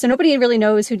 So nobody really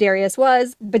knows who Darius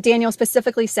was, but Daniel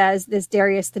specifically says this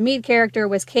Darius the Mede character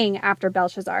was king after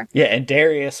Belshazzar. Yeah, and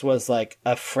Darius was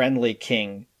a friendly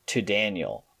king to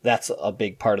Daniel. That's a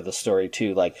big part of the story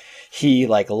too. He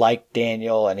liked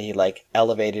Daniel and he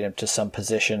elevated him to some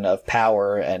position of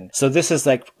power. And so this is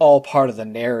all part of the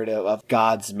narrative of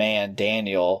God's man,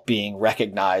 Daniel, being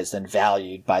recognized and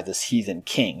valued by this heathen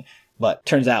king. But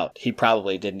turns out he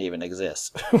probably didn't even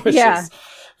exist, which is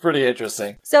Pretty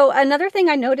interesting. So another thing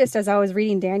I noticed as I was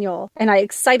reading Daniel, and I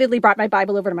excitedly brought my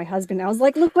Bible over to my husband, I was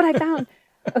like, look what I found.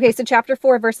 Okay, so chapter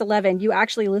 4, verse 11, you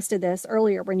actually listed this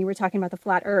earlier when you were talking about the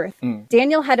flat earth.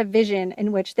 Daniel had a vision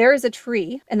in which there is a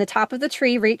tree, and the top of the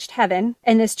tree reached heaven,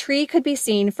 and this tree could be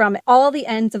seen from all the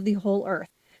ends of the whole earth.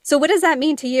 So what does that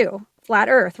mean to you? Flat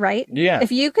earth, right? Yeah.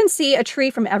 If you can see a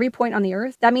tree from every point on the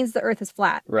earth, that means the earth is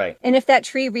flat. Right. And if that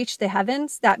tree reached the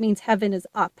heavens, that means heaven is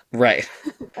up. Right.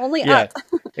 Only Yeah. up.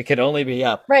 It could only be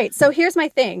up. Right. So here's my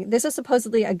thing. This is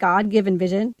supposedly a God-given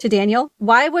vision to Daniel.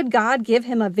 Why would God give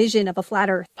him a vision of a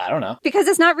flat earth? I don't know. Because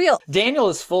it's not real. Daniel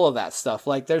is full of that stuff.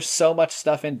 Like, there's so much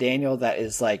stuff in Daniel that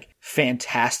is, like,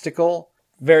 fantastical.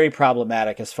 Very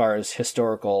problematic as far as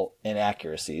historical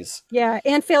inaccuracies. Yeah,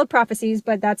 and failed prophecies,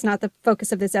 but that's not the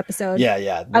focus of this episode.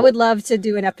 Yeah. I would love to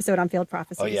do an episode on failed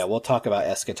prophecies. Oh, yeah. We'll talk about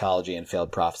eschatology and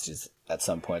failed prophecies at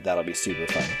some point. That'll be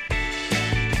super fun.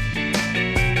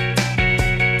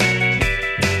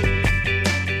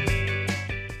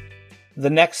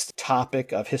 The next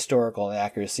topic of historical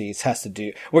inaccuracies has to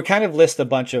do... We're kind of list a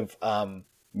bunch of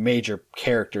major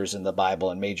characters in the Bible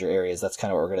and major areas. That's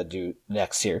kind of what we're going to do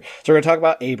next here. So we're going to talk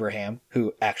about Abraham,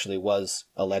 who actually was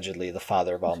allegedly the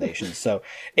father of all nations. So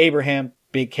Abraham,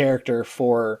 big character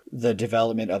for the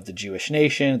development of the Jewish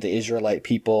nation, the Israelite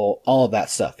people, all of that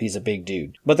stuff. He's a big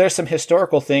dude. But there's some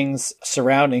historical things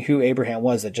surrounding who Abraham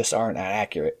was that just aren't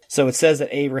accurate. So it says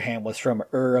that Abraham was from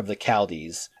Ur of the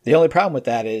Chaldees. The only problem with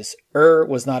that is Ur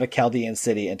was not a Chaldean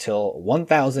city until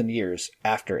 1,000 years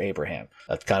after Abraham.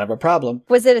 That's kind of a problem.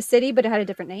 Was it a city, but it had a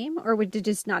different name, or would it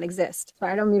just not exist?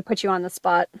 Sorry, I don't mean to put you on the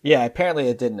spot. Yeah, apparently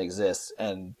it didn't exist.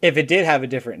 And if it did have a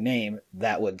different name,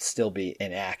 that would still be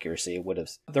inaccuracy.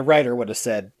 The writer would have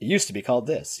said, it used to be called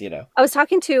this, you know. I was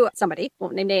talking to somebody,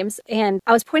 won't name names, and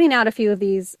I was pointing out a few of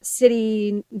these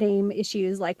city name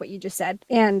issues, like what you just said.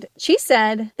 And she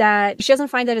said that she doesn't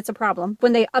find that it's a problem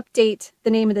when they update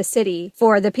the name of the city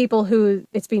for the people who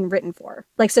it's being written for.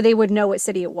 Like, so they would know what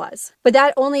city it was. But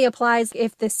that only applies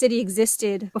if the city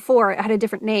existed before, it had a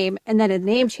different name, and then a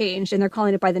name changed, and they're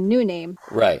calling it by the new name.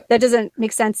 Right. That doesn't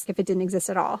make sense if it didn't exist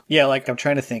at all. Yeah, like I'm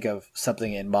trying to think of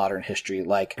something in modern history,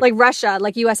 like Russia,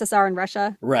 like USSR and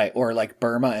Russia. Right, or like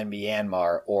Burma and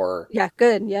Myanmar, or... Yeah,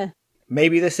 good, yeah.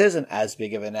 Maybe this isn't as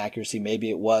big of an accuracy. Maybe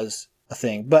it was a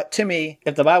thing. But to me,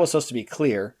 if the Bible's supposed to be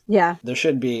clear, yeah, there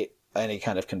shouldn't be any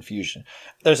kind of confusion.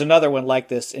 There's another one like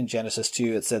this in Genesis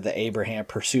 2. It said that Abraham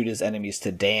pursued his enemies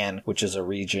to Dan, which is a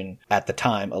region at the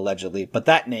time, allegedly. But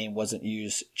that name wasn't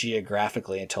used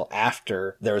geographically until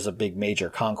after there was a big major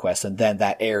conquest. And then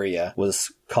that area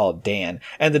was called Dan.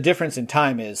 And the difference in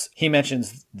time is he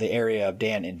mentions the area of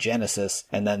Dan in Genesis,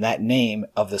 and then that name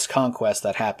of this conquest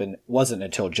that happened wasn't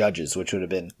until Judges, which would have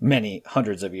been many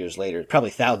hundreds of years later, probably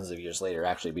thousands of years later,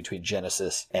 actually, between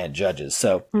Genesis and Judges.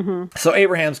 So, so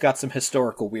Abraham's got some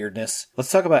historical weirdness.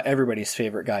 Let's talk about everybody's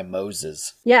favorite guy,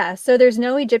 Moses. Yeah, so there's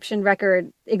no Egyptian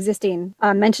record existing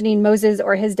mentioning Moses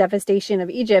or his devastation of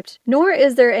Egypt, nor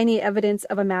is there any evidence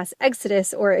of a mass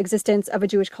exodus or existence of a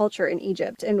Jewish culture in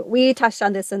Egypt. And we touched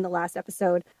on this in the last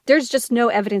episode. There's just no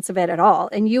evidence of it at all.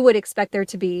 And you would expect there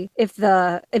to be if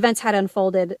the events had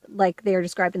unfolded like they are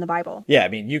described in the Bible. Yeah, I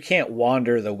mean, you can't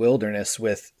wander the wilderness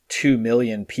with 2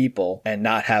 million people and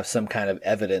not have some kind of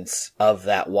evidence of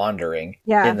that wandering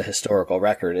in the historical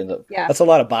record. That's a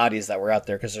lot of bodies that were out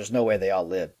there because there's no way they all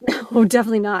lived. Oh,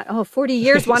 definitely not. Oh, 40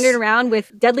 years wandering around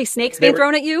with deadly snakes being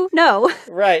thrown at you? No.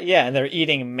 Right, yeah. And they're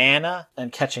eating manna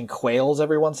and catching quails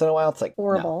every once in a while. It's like,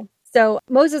 horrible. No. So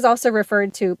Moses also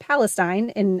referred to Palestine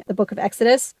in the book of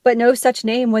Exodus, but no such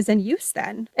name was in use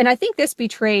then. And I think this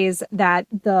betrays that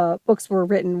the books were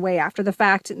written way after the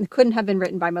fact and couldn't have been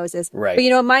written by Moses. Right. But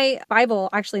in my Bible,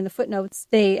 actually in the footnotes,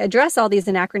 they address all these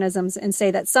anachronisms and say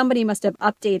that somebody must have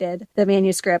updated the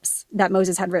manuscripts that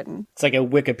Moses had written. It's like a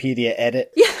Wikipedia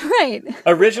edit. Yeah, right.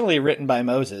 Originally written by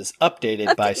Moses,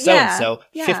 updated by so-and-so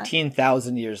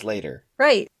 15,000 years later.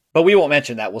 Right. But we won't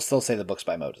mention that. We'll still say the book's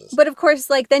by Moses. But of course,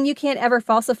 then you can't ever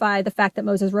falsify the fact that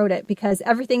Moses wrote it because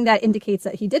everything that indicates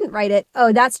that he didn't write it,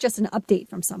 that's just an update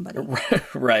from somebody.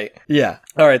 Right. Yeah.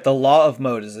 All right. The law of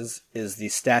Moses is the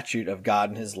statute of God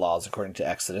and his laws according to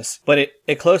Exodus. But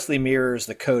it closely mirrors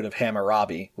the Code of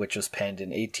Hammurabi, which was penned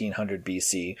in 1800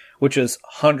 BC, which was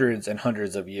hundreds and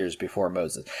hundreds of years before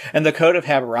Moses. And the Code of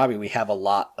Hammurabi, we have a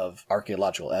lot of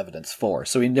archaeological evidence for.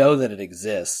 So we know that it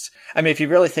exists. I mean, if you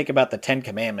really think about the Ten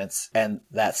Commandments, and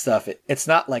that stuff, it's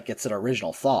not like it's an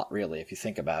original thought, really, if you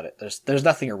think about it. There's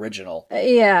nothing original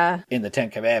in the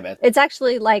Ten Commandments. It's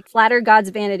actually like flatter God's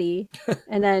vanity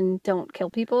and then don't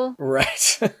kill people.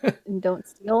 Right. And don't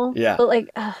steal. Yeah. But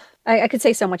I could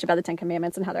say so much about the Ten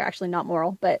Commandments and how they're actually not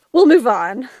moral, but we'll move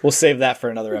on. We'll save that for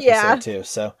another episode too.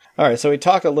 So, all right. So we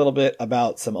talked a little bit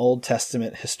about some Old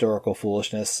Testament historical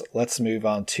foolishness. Let's move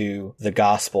on to the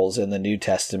Gospels in the New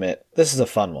Testament. This is a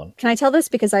fun one. Can I tell this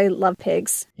because I love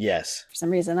pigs? Yes. For some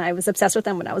reason, I was obsessed with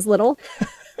them when I was little.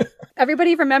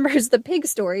 Everybody remembers the pig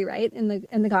story, right? In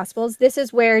the Gospels. This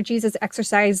is where Jesus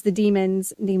exorcised the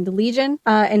demons named Legion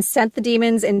and sent the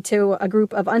demons into a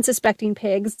group of unsuspecting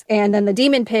pigs. And then the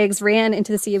demon pigs ran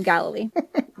into the Sea of Galilee.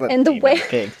 And the way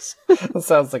pigs. That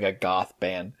sounds like a goth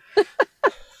band.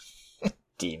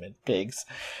 Demon pigs.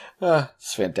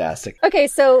 It's fantastic. Okay,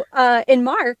 so in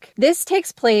Mark, this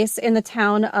takes place in the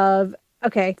town of...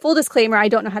 Okay, full disclaimer, I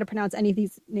don't know how to pronounce any of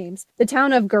these names. The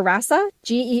town of Gerasa,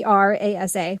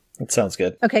 Gerasa. That sounds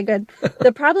good. Okay, good.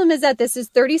 The problem is that this is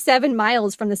 37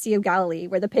 miles from the Sea of Galilee,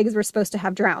 where the pigs were supposed to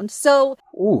have drowned. So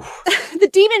the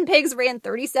demon pigs ran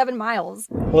 37 miles.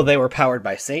 Well, they were powered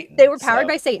by Satan. They were powered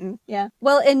by Satan, yeah.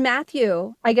 Well, in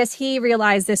Matthew, I guess he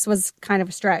realized this was kind of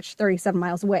a stretch, 37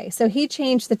 miles away. So he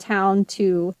changed the town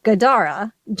to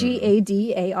Gadara,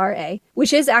 Gadara,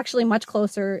 which is actually much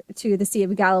closer to the Sea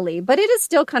of Galilee, but it is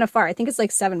still kind of far. I think it's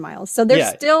like 7 miles. So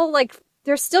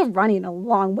they're still running a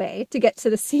long way to get to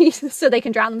the sea so they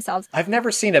can drown themselves. I've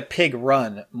never seen a pig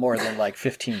run more than like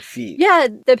 15 feet. Yeah,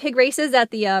 the pig races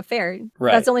at the fair.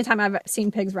 Right. That's the only time I've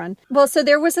seen pigs run. Well, so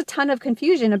there was a ton of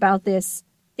confusion about this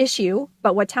issue,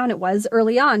 about what town it was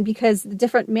early on, because the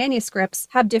different manuscripts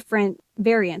have different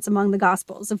variants among the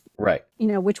Gospels of,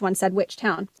 which one said which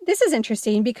town. This is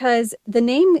interesting because the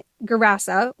name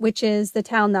Gerasa, which is the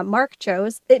town that Mark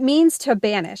chose, it means to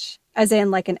banish, as in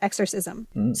like an exorcism.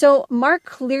 So Mark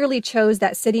clearly chose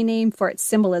that city name for its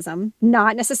symbolism,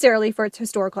 not necessarily for its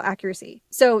historical accuracy.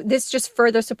 So this just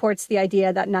further supports the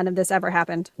idea that none of this ever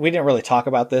happened. We didn't really talk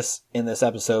about this in this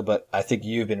episode, but I think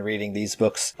you've been reading these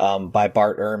books by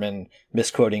Bart Ehrman,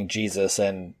 misquoting Jesus,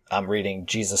 and I'm reading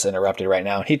Jesus Interrupted right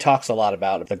now. And he talks a lot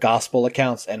about the gospel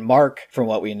accounts, and Mark, from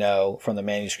what we know from the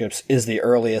manuscripts, is the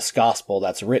earliest gospel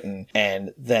that's written,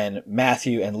 and then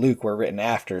Matthew and Luke were written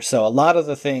after. So a lot of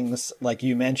the things, like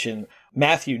you mentioned,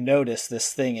 Matthew noticed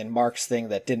this thing in Mark's thing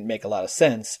that didn't make a lot of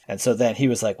sense. And so then he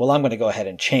was like, well, I'm going to go ahead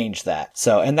and change that.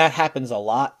 So, and that happens a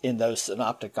lot in those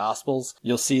synoptic gospels.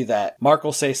 You'll see that Mark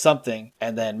will say something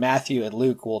and then Matthew and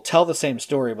Luke will tell the same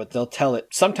story, but they'll tell it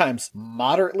sometimes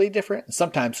moderately different and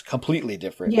sometimes completely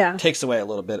different. Yeah. It takes away a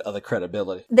little bit of the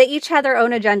credibility. They each had their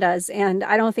own agendas, and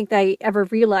I don't think they ever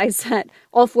realized that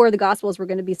all four of the gospels were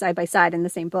going to be side by side in the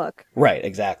same book. Right,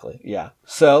 exactly. Yeah.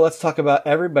 So let's talk about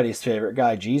everybody's favorite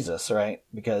guy, Jesus, right?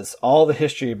 Because all the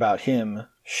history about him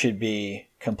should be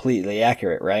completely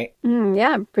accurate, right?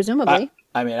 Yeah, presumably.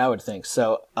 I mean, I would think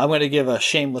so. I'm going to give a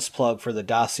shameless plug for the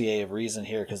Dossier of Reason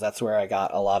here, because that's where I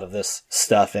got a lot of this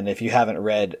stuff. And if you haven't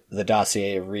read the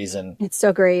Dossier of Reason, it's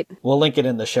so great. We'll link it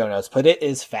in the show notes, but it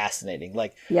is fascinating.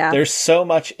 Like, there's so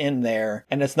much in there,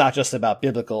 and it's not just about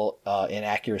biblical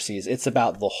inaccuracies. It's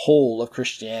about the whole of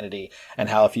Christianity, and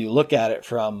how if you look at it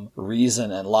from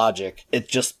reason and logic, it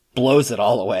just blows it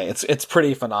all away. It's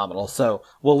pretty phenomenal. So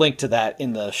we'll link to that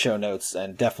in the show notes,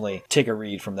 and definitely take a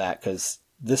read from that, because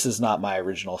this is not my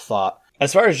original thought.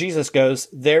 As far as Jesus goes,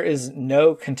 there is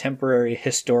no contemporary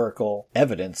historical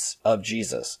evidence of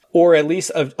Jesus, or at least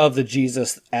of the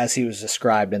Jesus as he was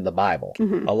described in the Bible.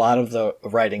 Mm-hmm. A lot of the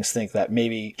writings think that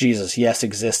maybe Jesus, yes,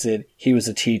 existed. He was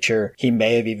a teacher. He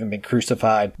may have even been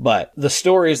crucified. But the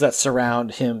stories that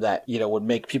surround him that, would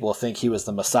make people think he was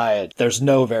the Messiah, there's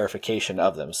no verification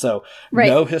of them. So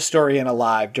no historian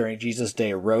alive during Jesus'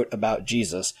 day wrote about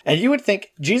Jesus. And you would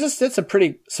think Jesus did some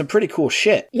pretty cool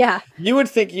shit. Yeah. You would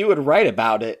think you would write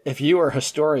about it if you were a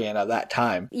historian of that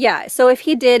time. Yeah, so if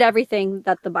he did everything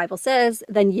that the Bible says,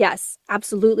 then yes,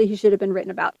 absolutely he should have been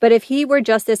written about. But if he were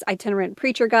just this itinerant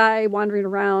preacher guy wandering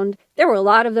around, there were a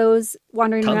lot of those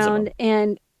wandering around,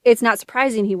 and it's not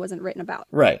surprising he wasn't written about.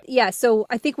 Right. Yeah, so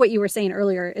I think what you were saying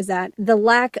earlier is that the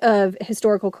lack of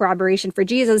historical corroboration for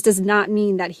Jesus does not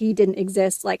mean that he didn't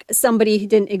exist, like somebody who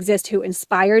didn't exist who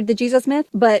inspired the Jesus myth,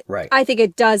 but I think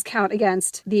it does count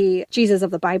against the Jesus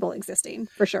of the Bible existing,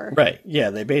 for sure. Right.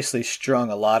 Yeah, they basically strung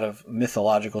a lot of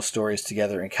mythological stories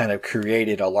together and kind of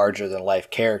created a larger-than-life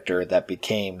character that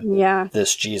became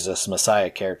this Jesus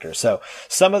Messiah character. So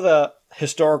some of the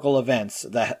historical events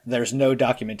that there's no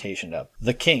documentation of.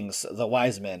 The kings, the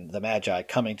wise men, the magi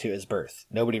coming to his birth.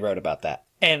 Nobody wrote about that.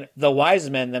 And the wise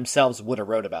men themselves would have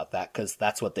wrote about that because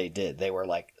that's what they did. They were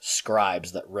like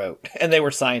scribes that wrote, and they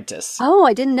were scientists. Oh,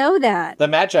 I didn't know that. The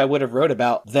Magi would have wrote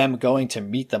about them going to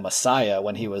meet the Messiah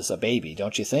when he was a baby,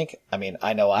 don't you think? I mean,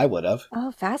 I know I would have.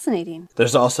 Oh, fascinating.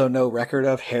 There's also no record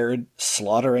of Herod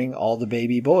slaughtering all the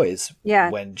baby boys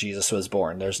when Jesus was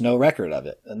born. There's no record of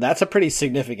it. And that's a pretty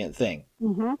significant thing.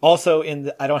 Mm-hmm. Also,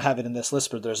 I don't have it in this list,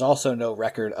 but there's also no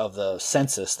record of the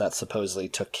census that supposedly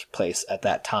took place at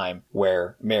that time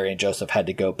where Mary and Joseph had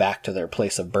to go back to their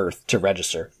place of birth to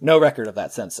register. No record of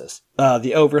that census.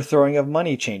 The overthrowing of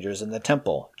money changers in the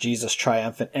temple. Jesus'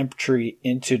 triumphant entry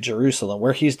into Jerusalem,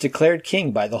 where he's declared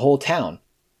king by the whole town.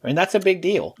 I mean, that's a big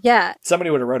deal. Yeah. Somebody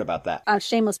would have wrote about that. A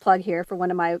shameless plug here for one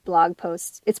of my blog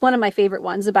posts. It's one of my favorite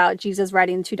ones about Jesus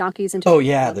riding the two donkeys into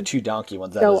the two donkey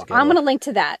ones. So I'm going to link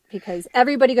to that because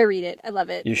everybody go read it. I love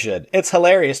it. You should. It's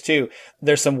hilarious, too.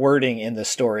 There's some wording in the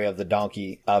story of the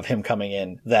donkey, of him coming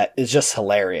in, that is just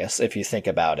hilarious if you think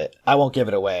about it. I won't give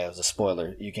it away as a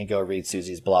spoiler. You can go read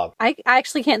Susie's blog. I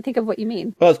actually can't think of what you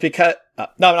mean. Well, it's because... no,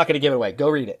 I'm not going to give it away. Go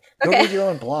read it. Go read your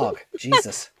own blog.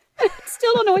 Jesus.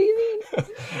 Still don't know what you mean.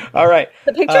 All right.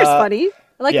 The picture's funny.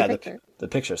 I like the picture. The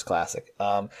picture's classic.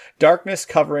 Darkness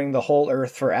covering the whole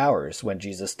earth for hours when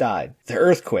Jesus died. The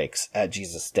earthquakes at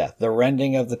Jesus' death. The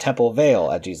rending of the temple veil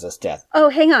at Jesus' death. Oh,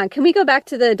 hang on. Can we go back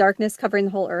to the darkness covering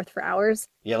the whole earth for hours?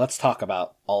 Yeah, let's talk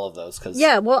about all of those.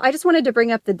 Yeah, well, I just wanted to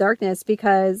bring up the darkness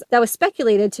because that was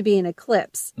speculated to be an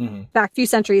eclipse back a few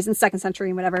centuries in 2nd century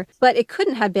and whatever. But it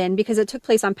couldn't have been because it took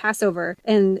place on Passover.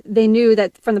 And they knew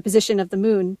that from the position of the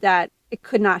moon that it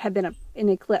could not have been an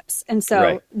eclipse. And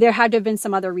so there had to have been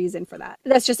some other reason for that.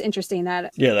 That's just interesting.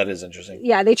 Yeah, that is interesting.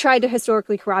 Yeah, they tried to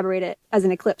historically corroborate it as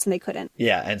an eclipse and they couldn't.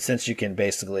 Yeah, and since you can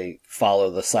basically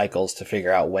follow the cycles to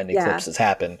figure out when eclipses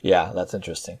happen, that's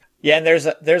interesting. Yeah, and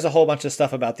there's a whole bunch of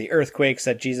stuff about the earthquakes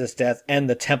at Jesus' death and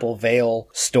the temple veil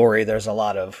story. There's a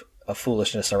lot of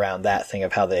foolishness around that thing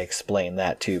of how they explain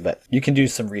that too, but you can do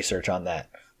some research on that.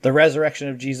 The resurrection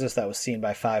of Jesus that was seen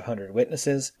by 500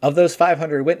 witnesses. Of those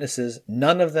 500 witnesses,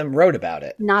 none of them wrote about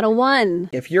it. Not a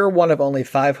one. If you're one of only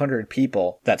 500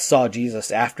 people that saw Jesus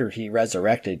after he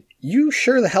resurrected, you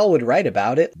sure the hell would write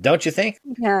about it, don't you think?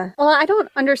 Yeah. Well, I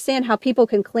don't understand how people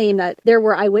can claim that there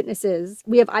were eyewitnesses.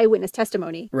 We have eyewitness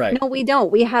testimony. Right. No, we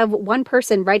don't. We have one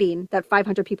person writing that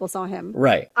 500 people saw him.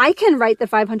 Right. I can write that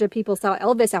 500 people saw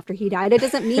Elvis after he died. It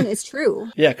doesn't mean it's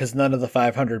true. Yeah, because none of the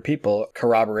 500 people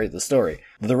corroborate the story.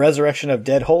 The resurrection of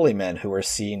dead holy men who were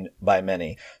seen by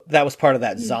many. That was part of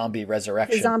that zombie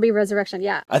resurrection. The zombie resurrection,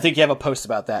 yeah. I think you have a post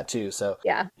about that too, so.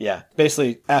 Yeah. Yeah.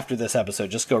 Basically, after this episode,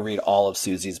 just go read all of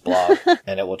Susie's blog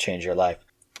and it will change your life.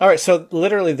 All right, so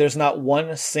literally there's not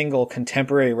one single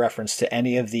contemporary reference to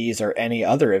any of these or any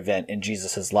other event in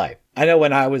Jesus' life. I know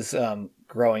when I was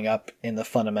growing up in the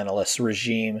fundamentalist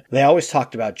regime, they always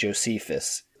talked about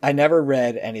Josephus. I never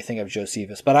read anything of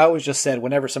Josephus, but I always just said,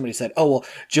 whenever somebody said, oh, well,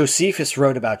 Josephus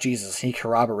wrote about Jesus, he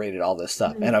corroborated all this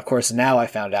stuff. Mm-hmm. And of course, now I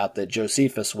found out that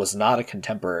Josephus was not a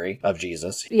contemporary of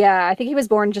Jesus. Yeah, I think he was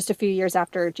born just a few years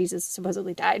after Jesus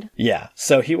supposedly died. Yeah,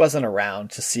 so he wasn't around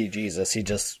to see Jesus. He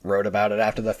just wrote about it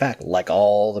after the fact, like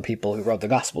all the people who wrote the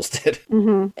Gospels did.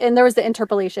 Mm-hmm. And there was the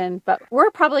interpolation, but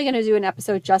we're probably going to do an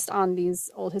episode just on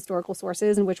these old historical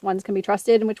sources and which ones can be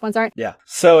trusted and which ones aren't. Yeah.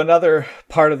 So another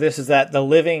part of this is that the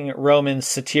living Roman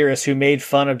satirists who made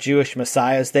fun of Jewish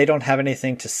messiahs, they don't have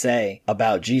anything to say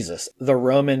about Jesus. The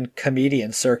Roman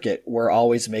comedian circuit were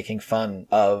always making fun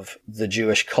of the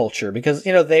Jewish culture because,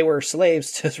 you know, they were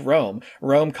slaves to Rome.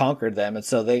 Rome conquered them, and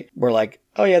so they were like,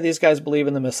 oh yeah, these guys believe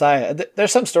in the Messiah.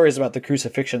 There's some stories about the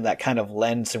crucifixion that kind of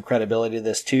lend some credibility to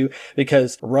this too,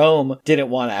 because Rome didn't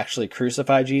want to actually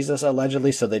crucify Jesus,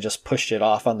 allegedly, so they just pushed it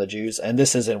off on the Jews. And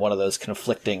this is in one of those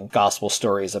conflicting gospel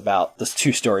stories about the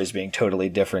two stories being totally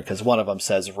different, because one of them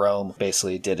says Rome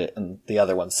basically did it, and the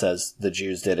other one says the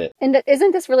Jews did it. And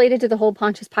isn't this related to the whole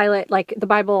Pontius Pilate, like the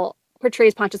Bible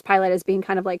portrays Pontius Pilate as being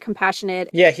kind of like compassionate?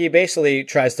 Yeah, he basically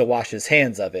tries to wash his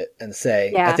hands of it and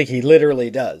say, I think he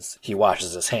literally does. He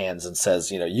washes his hands and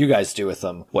says, you know, you guys do with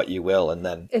them what you will. And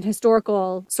then in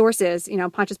historical sources, you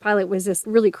know, Pontius Pilate was this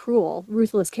really cruel,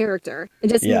 ruthless character. It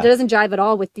just it doesn't jive at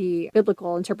all with the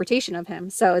biblical interpretation of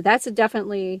him. So that's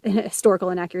definitely a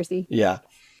historical inaccuracy. Yeah.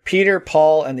 Peter,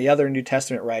 Paul, and the other New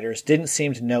Testament writers didn't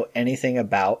seem to know anything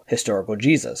about historical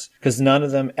Jesus, because none of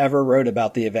them ever wrote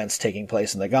about the events taking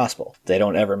place in the gospel. They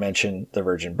don't ever mention the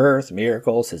virgin birth,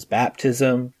 miracles, his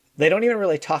baptism, They don't even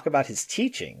really talk about his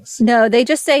teachings. No, they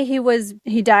just say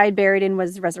he died, buried, and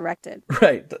was resurrected.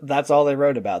 Right. That's all they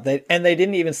wrote about. They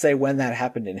didn't even say when that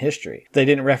happened in history. They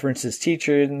didn't reference his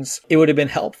teachings. It would have been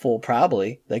helpful,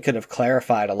 probably. They could have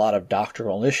clarified a lot of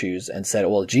doctrinal issues and said,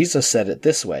 well, Jesus said it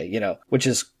this way, which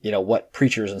is, what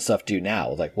preachers and stuff do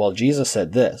now. Like, well, Jesus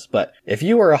said this. But if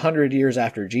you were 100 years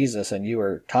after Jesus and you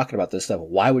were talking about this stuff,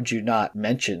 why would you not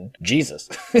mention Jesus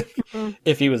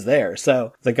if he was there?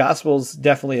 So the Gospels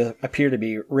definitely appear to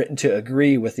be written to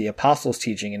agree with the apostles'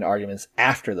 teaching and arguments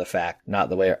after the fact, not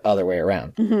the other way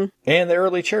around. Mm-hmm. And the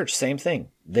early church, same thing.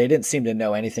 They didn't seem to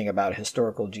know anything about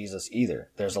historical Jesus either.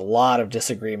 There's a lot of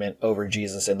disagreement over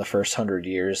Jesus in the first 100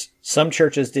 years. Some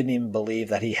churches didn't even believe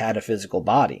that he had a physical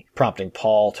body, prompting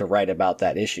Paul to write about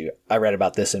that issue. I read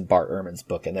about this in Bart Ehrman's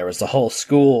book, and there was a whole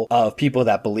school of people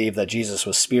that believed that Jesus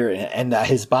was spirit and that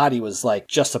his body was like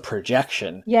just a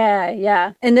projection.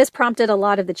 Yeah. And this prompted a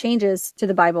lot of the changes to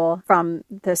the Bible from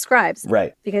the scribes.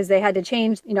 Right. Because they had to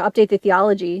change, update the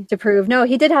theology to prove, no,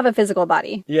 he did have a physical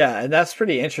body. Yeah, and that's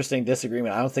pretty interesting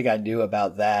disagreement. I don't think I knew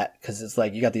about that, because it's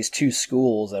like you got these two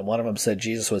schools, and one of them said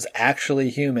Jesus was actually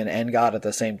human and God at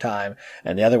the same time,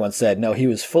 and the other one said no, he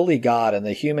was fully God, and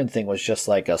the human thing was just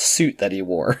like a suit that he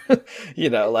wore. Which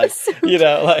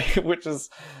is,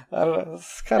 I don't know,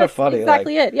 it's kind of funny.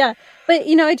 Exactly it, yeah. But,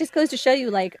 it just goes to show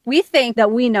you, we think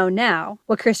that we know now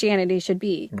what Christianity should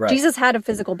be. Right. Jesus had a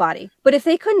physical body. But if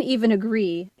they couldn't even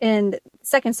agree in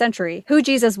 2nd century who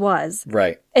Jesus was,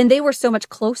 right, and they were so much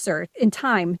closer in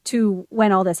time to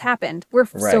when all this happened, we're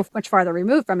so much farther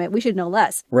removed from it, we should know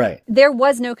less. Right. There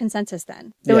was no consensus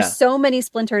then. There were so many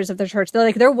splinters of the church.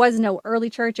 There was no early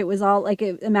church. It was all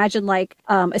imagine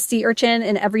a sea urchin,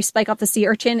 and every spike off the sea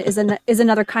urchin is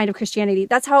another kind of Christianity.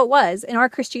 That's how it was. And our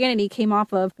Christianity came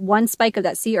off of one spike of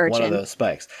that sea urchin. One of those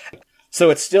spikes. So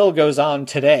it still goes on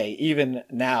today, even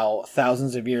now,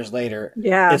 thousands of years later.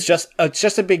 Yeah. It's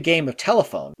just a big game of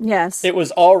telephone. Yes. It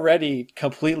was already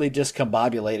completely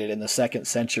discombobulated in the 2nd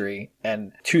century,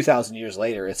 and 2,000 years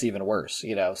later, it's even worse,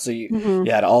 So you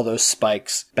had all those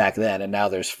spikes back then, and now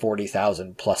there's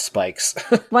 40,000 plus spikes.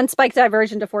 One spike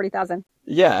diversion to 40,000.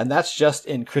 Yeah, and that's just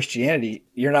in Christianity.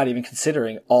 You're not even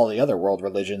considering all the other world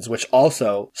religions, which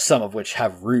also, some of which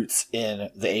have roots in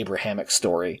the Abrahamic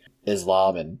story.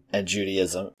 Islam and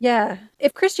Judaism. Yeah.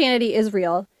 If Christianity is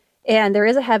real, and there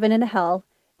is a heaven and a hell,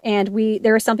 and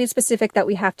there is something specific that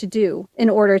we have to do in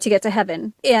order to get to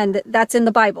heaven, and that's in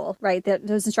the Bible, right?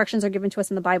 Those instructions are given to us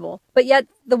in the Bible. But yet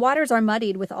the waters are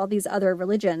muddied with all these other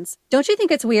religions. Don't you think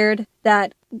it's weird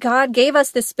that God gave us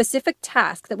this specific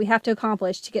task that we have to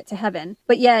accomplish to get to heaven,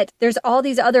 but yet there's all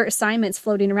these other assignments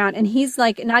floating around, and he's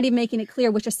not even making it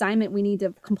clear which assignment we need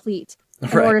to complete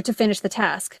in order to finish the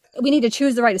task? We need to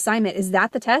choose the right assignment. Is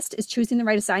that the test? Is choosing the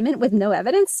right assignment with no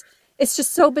evidence? It's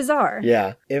just so bizarre.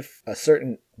 Yeah. If a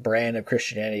certain brand of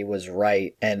Christianity was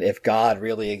right, and if God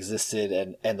really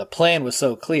existed and the plan was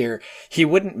so clear, he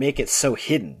wouldn't make it so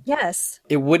hidden. Yes.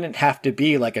 It wouldn't have to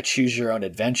be like a choose your own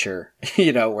adventure,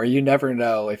 where you never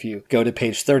know if you go to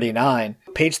page 39.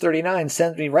 Page 39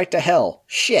 sends me right to hell.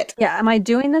 Shit. Yeah. Am I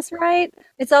doing this right?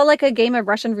 It's all like a game of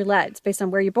Russian roulette. It's based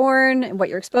on where you're born and what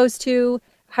you're exposed to,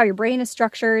 how your brain is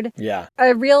structured. Yeah.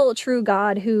 A real true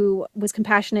God who was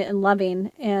compassionate and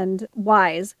loving and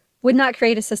wise would not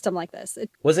create a system like this.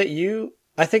 Was it you?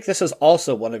 I think this is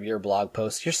also one of your blog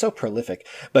posts. You're so prolific.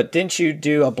 But didn't you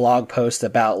do a blog post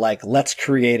about let's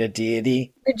create a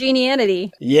deity? Virginianity.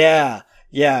 Yeah.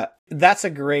 Yeah. That's a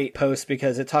great post,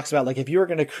 because it talks about if you were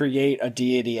going to create a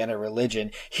deity and a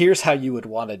religion, here's how you would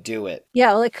want to do it.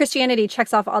 Yeah, well, Christianity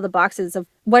checks off all the boxes of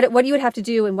what you would have to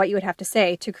do and what you would have to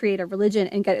say to create a religion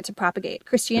and get it to propagate.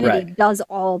 Christianity does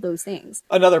all those things.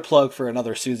 Another plug for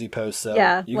another Susie post. So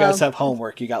yeah, you guys have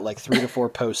homework. You got 3 to 4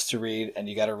 posts to read, and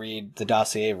you got to read the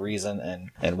Dossier of Reason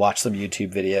and watch some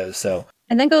YouTube videos. So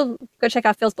and then go check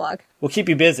out Phil's blog. We'll keep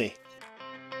you busy.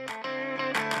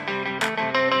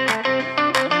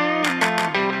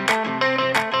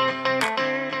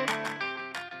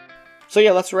 So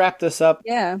yeah, let's wrap this up.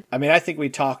 Yeah. I mean, I think we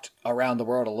talked around the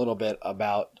world a little bit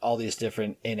about all these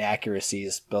different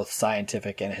inaccuracies, both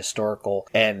scientific and historical.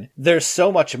 And there's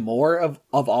so much more of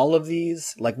all of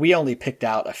these. We only picked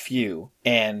out a few.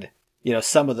 And,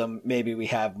 some of them, maybe we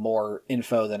have more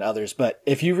info than others. But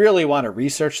if you really want to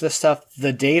research this stuff,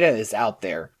 the data is out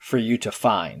there for you to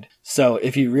find. So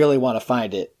if you really want to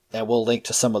find it, and we'll link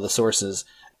to some of the sources.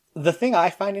 The thing I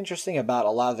find interesting about a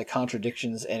lot of the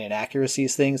contradictions and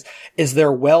inaccuracies things is they're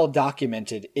well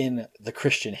documented in the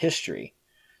Christian history.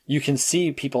 you can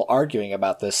see people arguing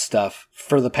about this stuff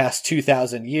for the past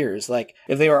 2,000 years. Like,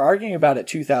 if they were arguing about it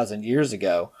 2,000 years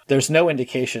ago, there's no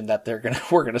indication that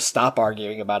we're gonna stop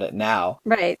arguing about it now.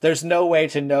 Right. There's no way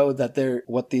to know that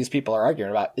what these people are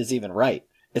arguing about is even right.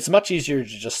 It's much easier to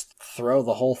just throw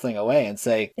the whole thing away and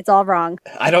say, it's all wrong.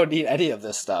 I don't need any of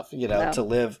this stuff, No. to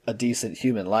live a decent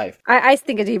human life. I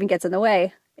think it even gets in the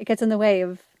way. It gets in the way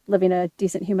of living a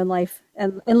decent human life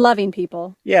and loving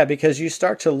people. Yeah, because you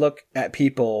start to look at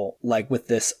people like with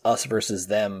this us versus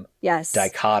them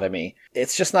dichotomy.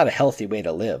 It's just not a healthy way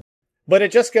to live. But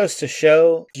it just goes to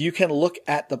show you can look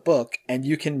at the book and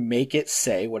you can make it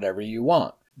say whatever you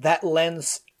want. That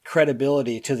lends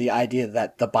credibility to the idea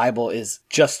that the Bible is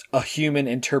just a human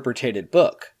interpreted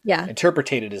book. Yeah.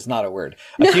 Interpreted is not a word.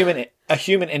 A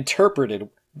human interpreted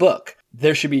book.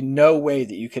 There should be no way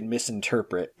that you can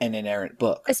misinterpret an inerrant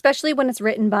book. Especially when it's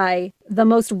written by the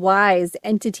most wise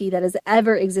entity that has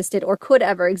ever existed or could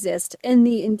ever exist in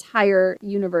the entire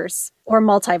universe or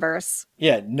multiverse.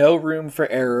 Yeah, no room for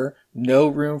error, no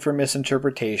room for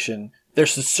misinterpretation. There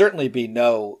should certainly be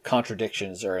no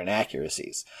contradictions or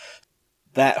inaccuracies.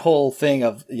 That whole thing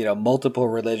of, multiple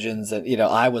religions and,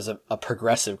 I was a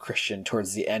progressive Christian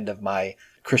towards the end of my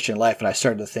Christian life. And I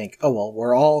started to think, oh, well,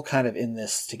 we're all kind of in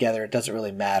this together. It doesn't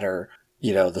really matter,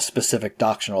 the specific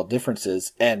doctrinal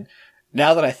differences. And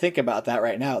now that I think about that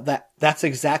right now, that's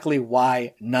exactly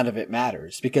why none of it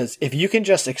matters. Because if you can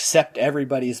just accept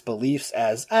everybody's beliefs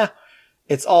as,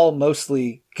 it's all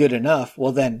mostly good enough,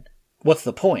 well, then what's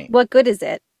the point? What good is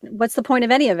it? What's the point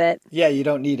of any of it? Yeah, you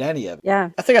don't need any of it.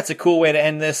 Yeah. I think that's a cool way to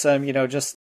end this.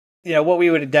 What we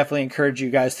would definitely encourage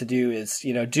you guys to do is,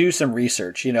 do some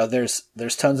research.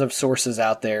 There's tons of sources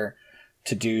out there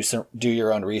to do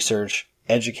your own research,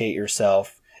 educate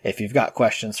yourself. If you've got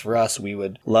questions for us, we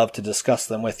would love to discuss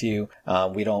them with you.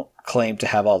 We don't claim to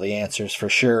have all the answers for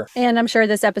sure. And I'm sure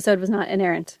this episode was not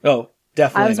inerrant. Oh,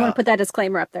 definitely I just not. want to put that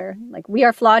disclaimer up there. Like, we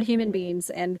are flawed human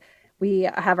beings and we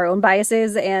have our own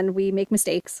biases and we make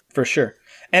mistakes. For sure.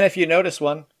 And if you notice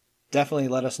one, definitely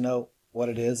let us know what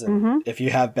it is. And if you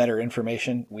have better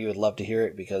information, we would love to hear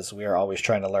it because we are always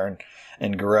trying to learn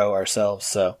and grow ourselves.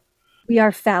 So we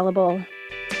are fallible.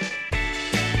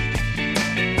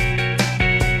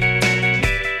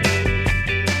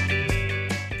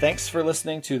 Thanks for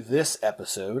listening to this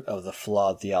episode of the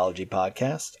Flawed Theology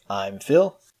Podcast. I'm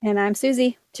Phil. And I'm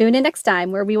Susie. Tune in next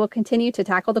time where we will continue to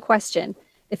tackle the question,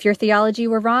 if your theology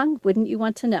were wrong, wouldn't you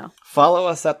want to know? Follow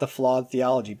us at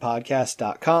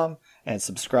theflawedtheologypodcast.com and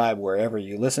subscribe wherever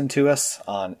you listen to us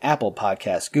on Apple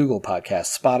Podcasts, Google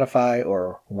Podcasts, Spotify,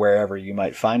 or wherever you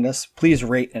might find us. Please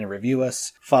rate and review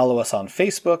us. Follow us on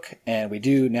Facebook, and we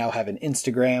do now have an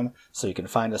Instagram, so you can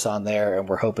find us on there, and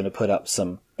we're hoping to put up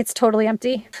some... It's totally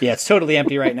empty. Yeah, it's totally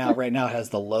empty right now. Right now it has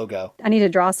the logo. I need to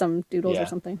draw some doodles or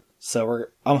something. So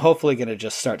I'm hopefully going to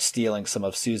just start stealing some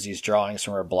of Susie's drawings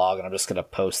from her blog, and I'm just going to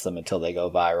post them until they go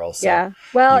viral. So yeah.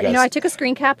 Well, I took a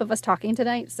screen cap of us talking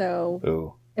tonight, so...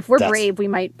 Ooh. If we're brave, we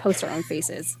might post our own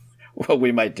faces. Well,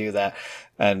 we might do that.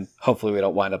 And hopefully we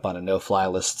don't wind up on a no-fly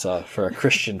list for a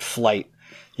Christian flight,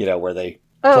 where they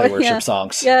play worship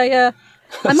songs. Yeah.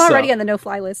 I'm already on the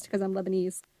no-fly list because I'm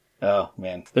Lebanese. Oh,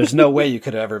 man. There's no way you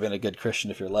could have ever been a good Christian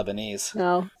if you're Lebanese.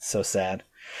 No. So sad.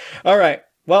 All right.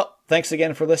 Well, thanks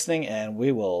again for listening, and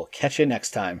we will catch you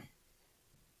next time.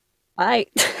 Bye.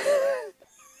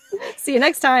 See you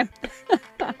next time.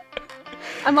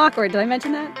 I'm awkward. Did I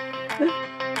mention that?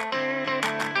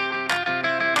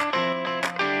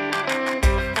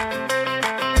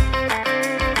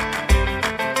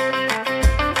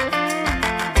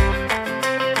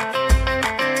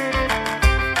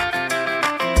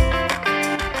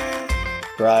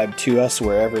 Subscribe to us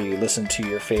wherever you listen to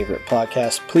your favorite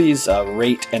podcast. Please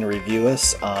rate and review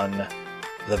us on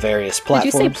the various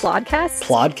platforms. Did you say plodcast?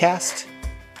 Plodcast?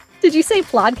 Did you say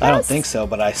plodcast? I don't think so,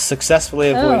 but I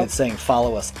successfully avoided saying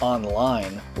follow us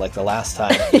online like the last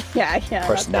time. Yeah. Of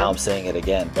course, now I'm saying it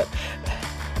again, but...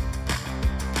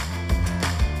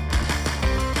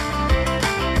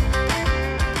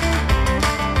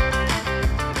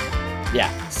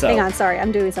 Yeah, so... Hang on, sorry,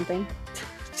 I'm doing something.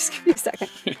 Just give me a second.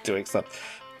 You're doing something.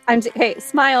 Hey,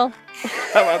 smile.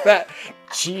 How about that?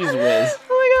 Jeez whiz. Oh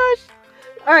my gosh.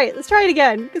 All right, let's try it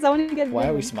again because I want to get it. Why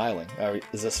are we smiling?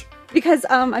 Is this... Because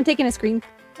I'm taking a screen.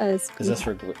 Is this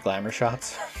for glamour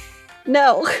shots?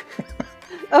 No.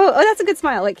 oh, that's a good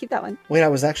smile. Wait, keep that one. Wait, I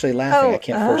was actually laughing. I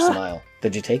can't force smile.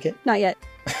 Did you take it? Not yet.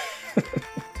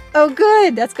 Oh,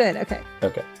 good. That's good. Okay.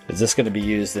 Okay. Is this going to be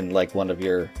used in like one of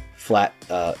your flat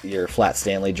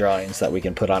Stanley drawings that we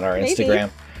can put on our Maybe. Instagram?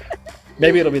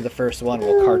 Maybe it'll be the first one.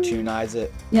 We'll cartoonize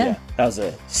it. Yeah. That was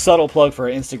a subtle plug for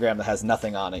an Instagram that has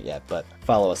nothing on it yet, but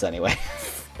follow us anyway.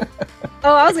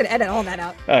 Oh, I was going to edit all that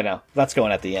out. I know. That's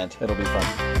going at the end. It'll be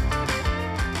fun.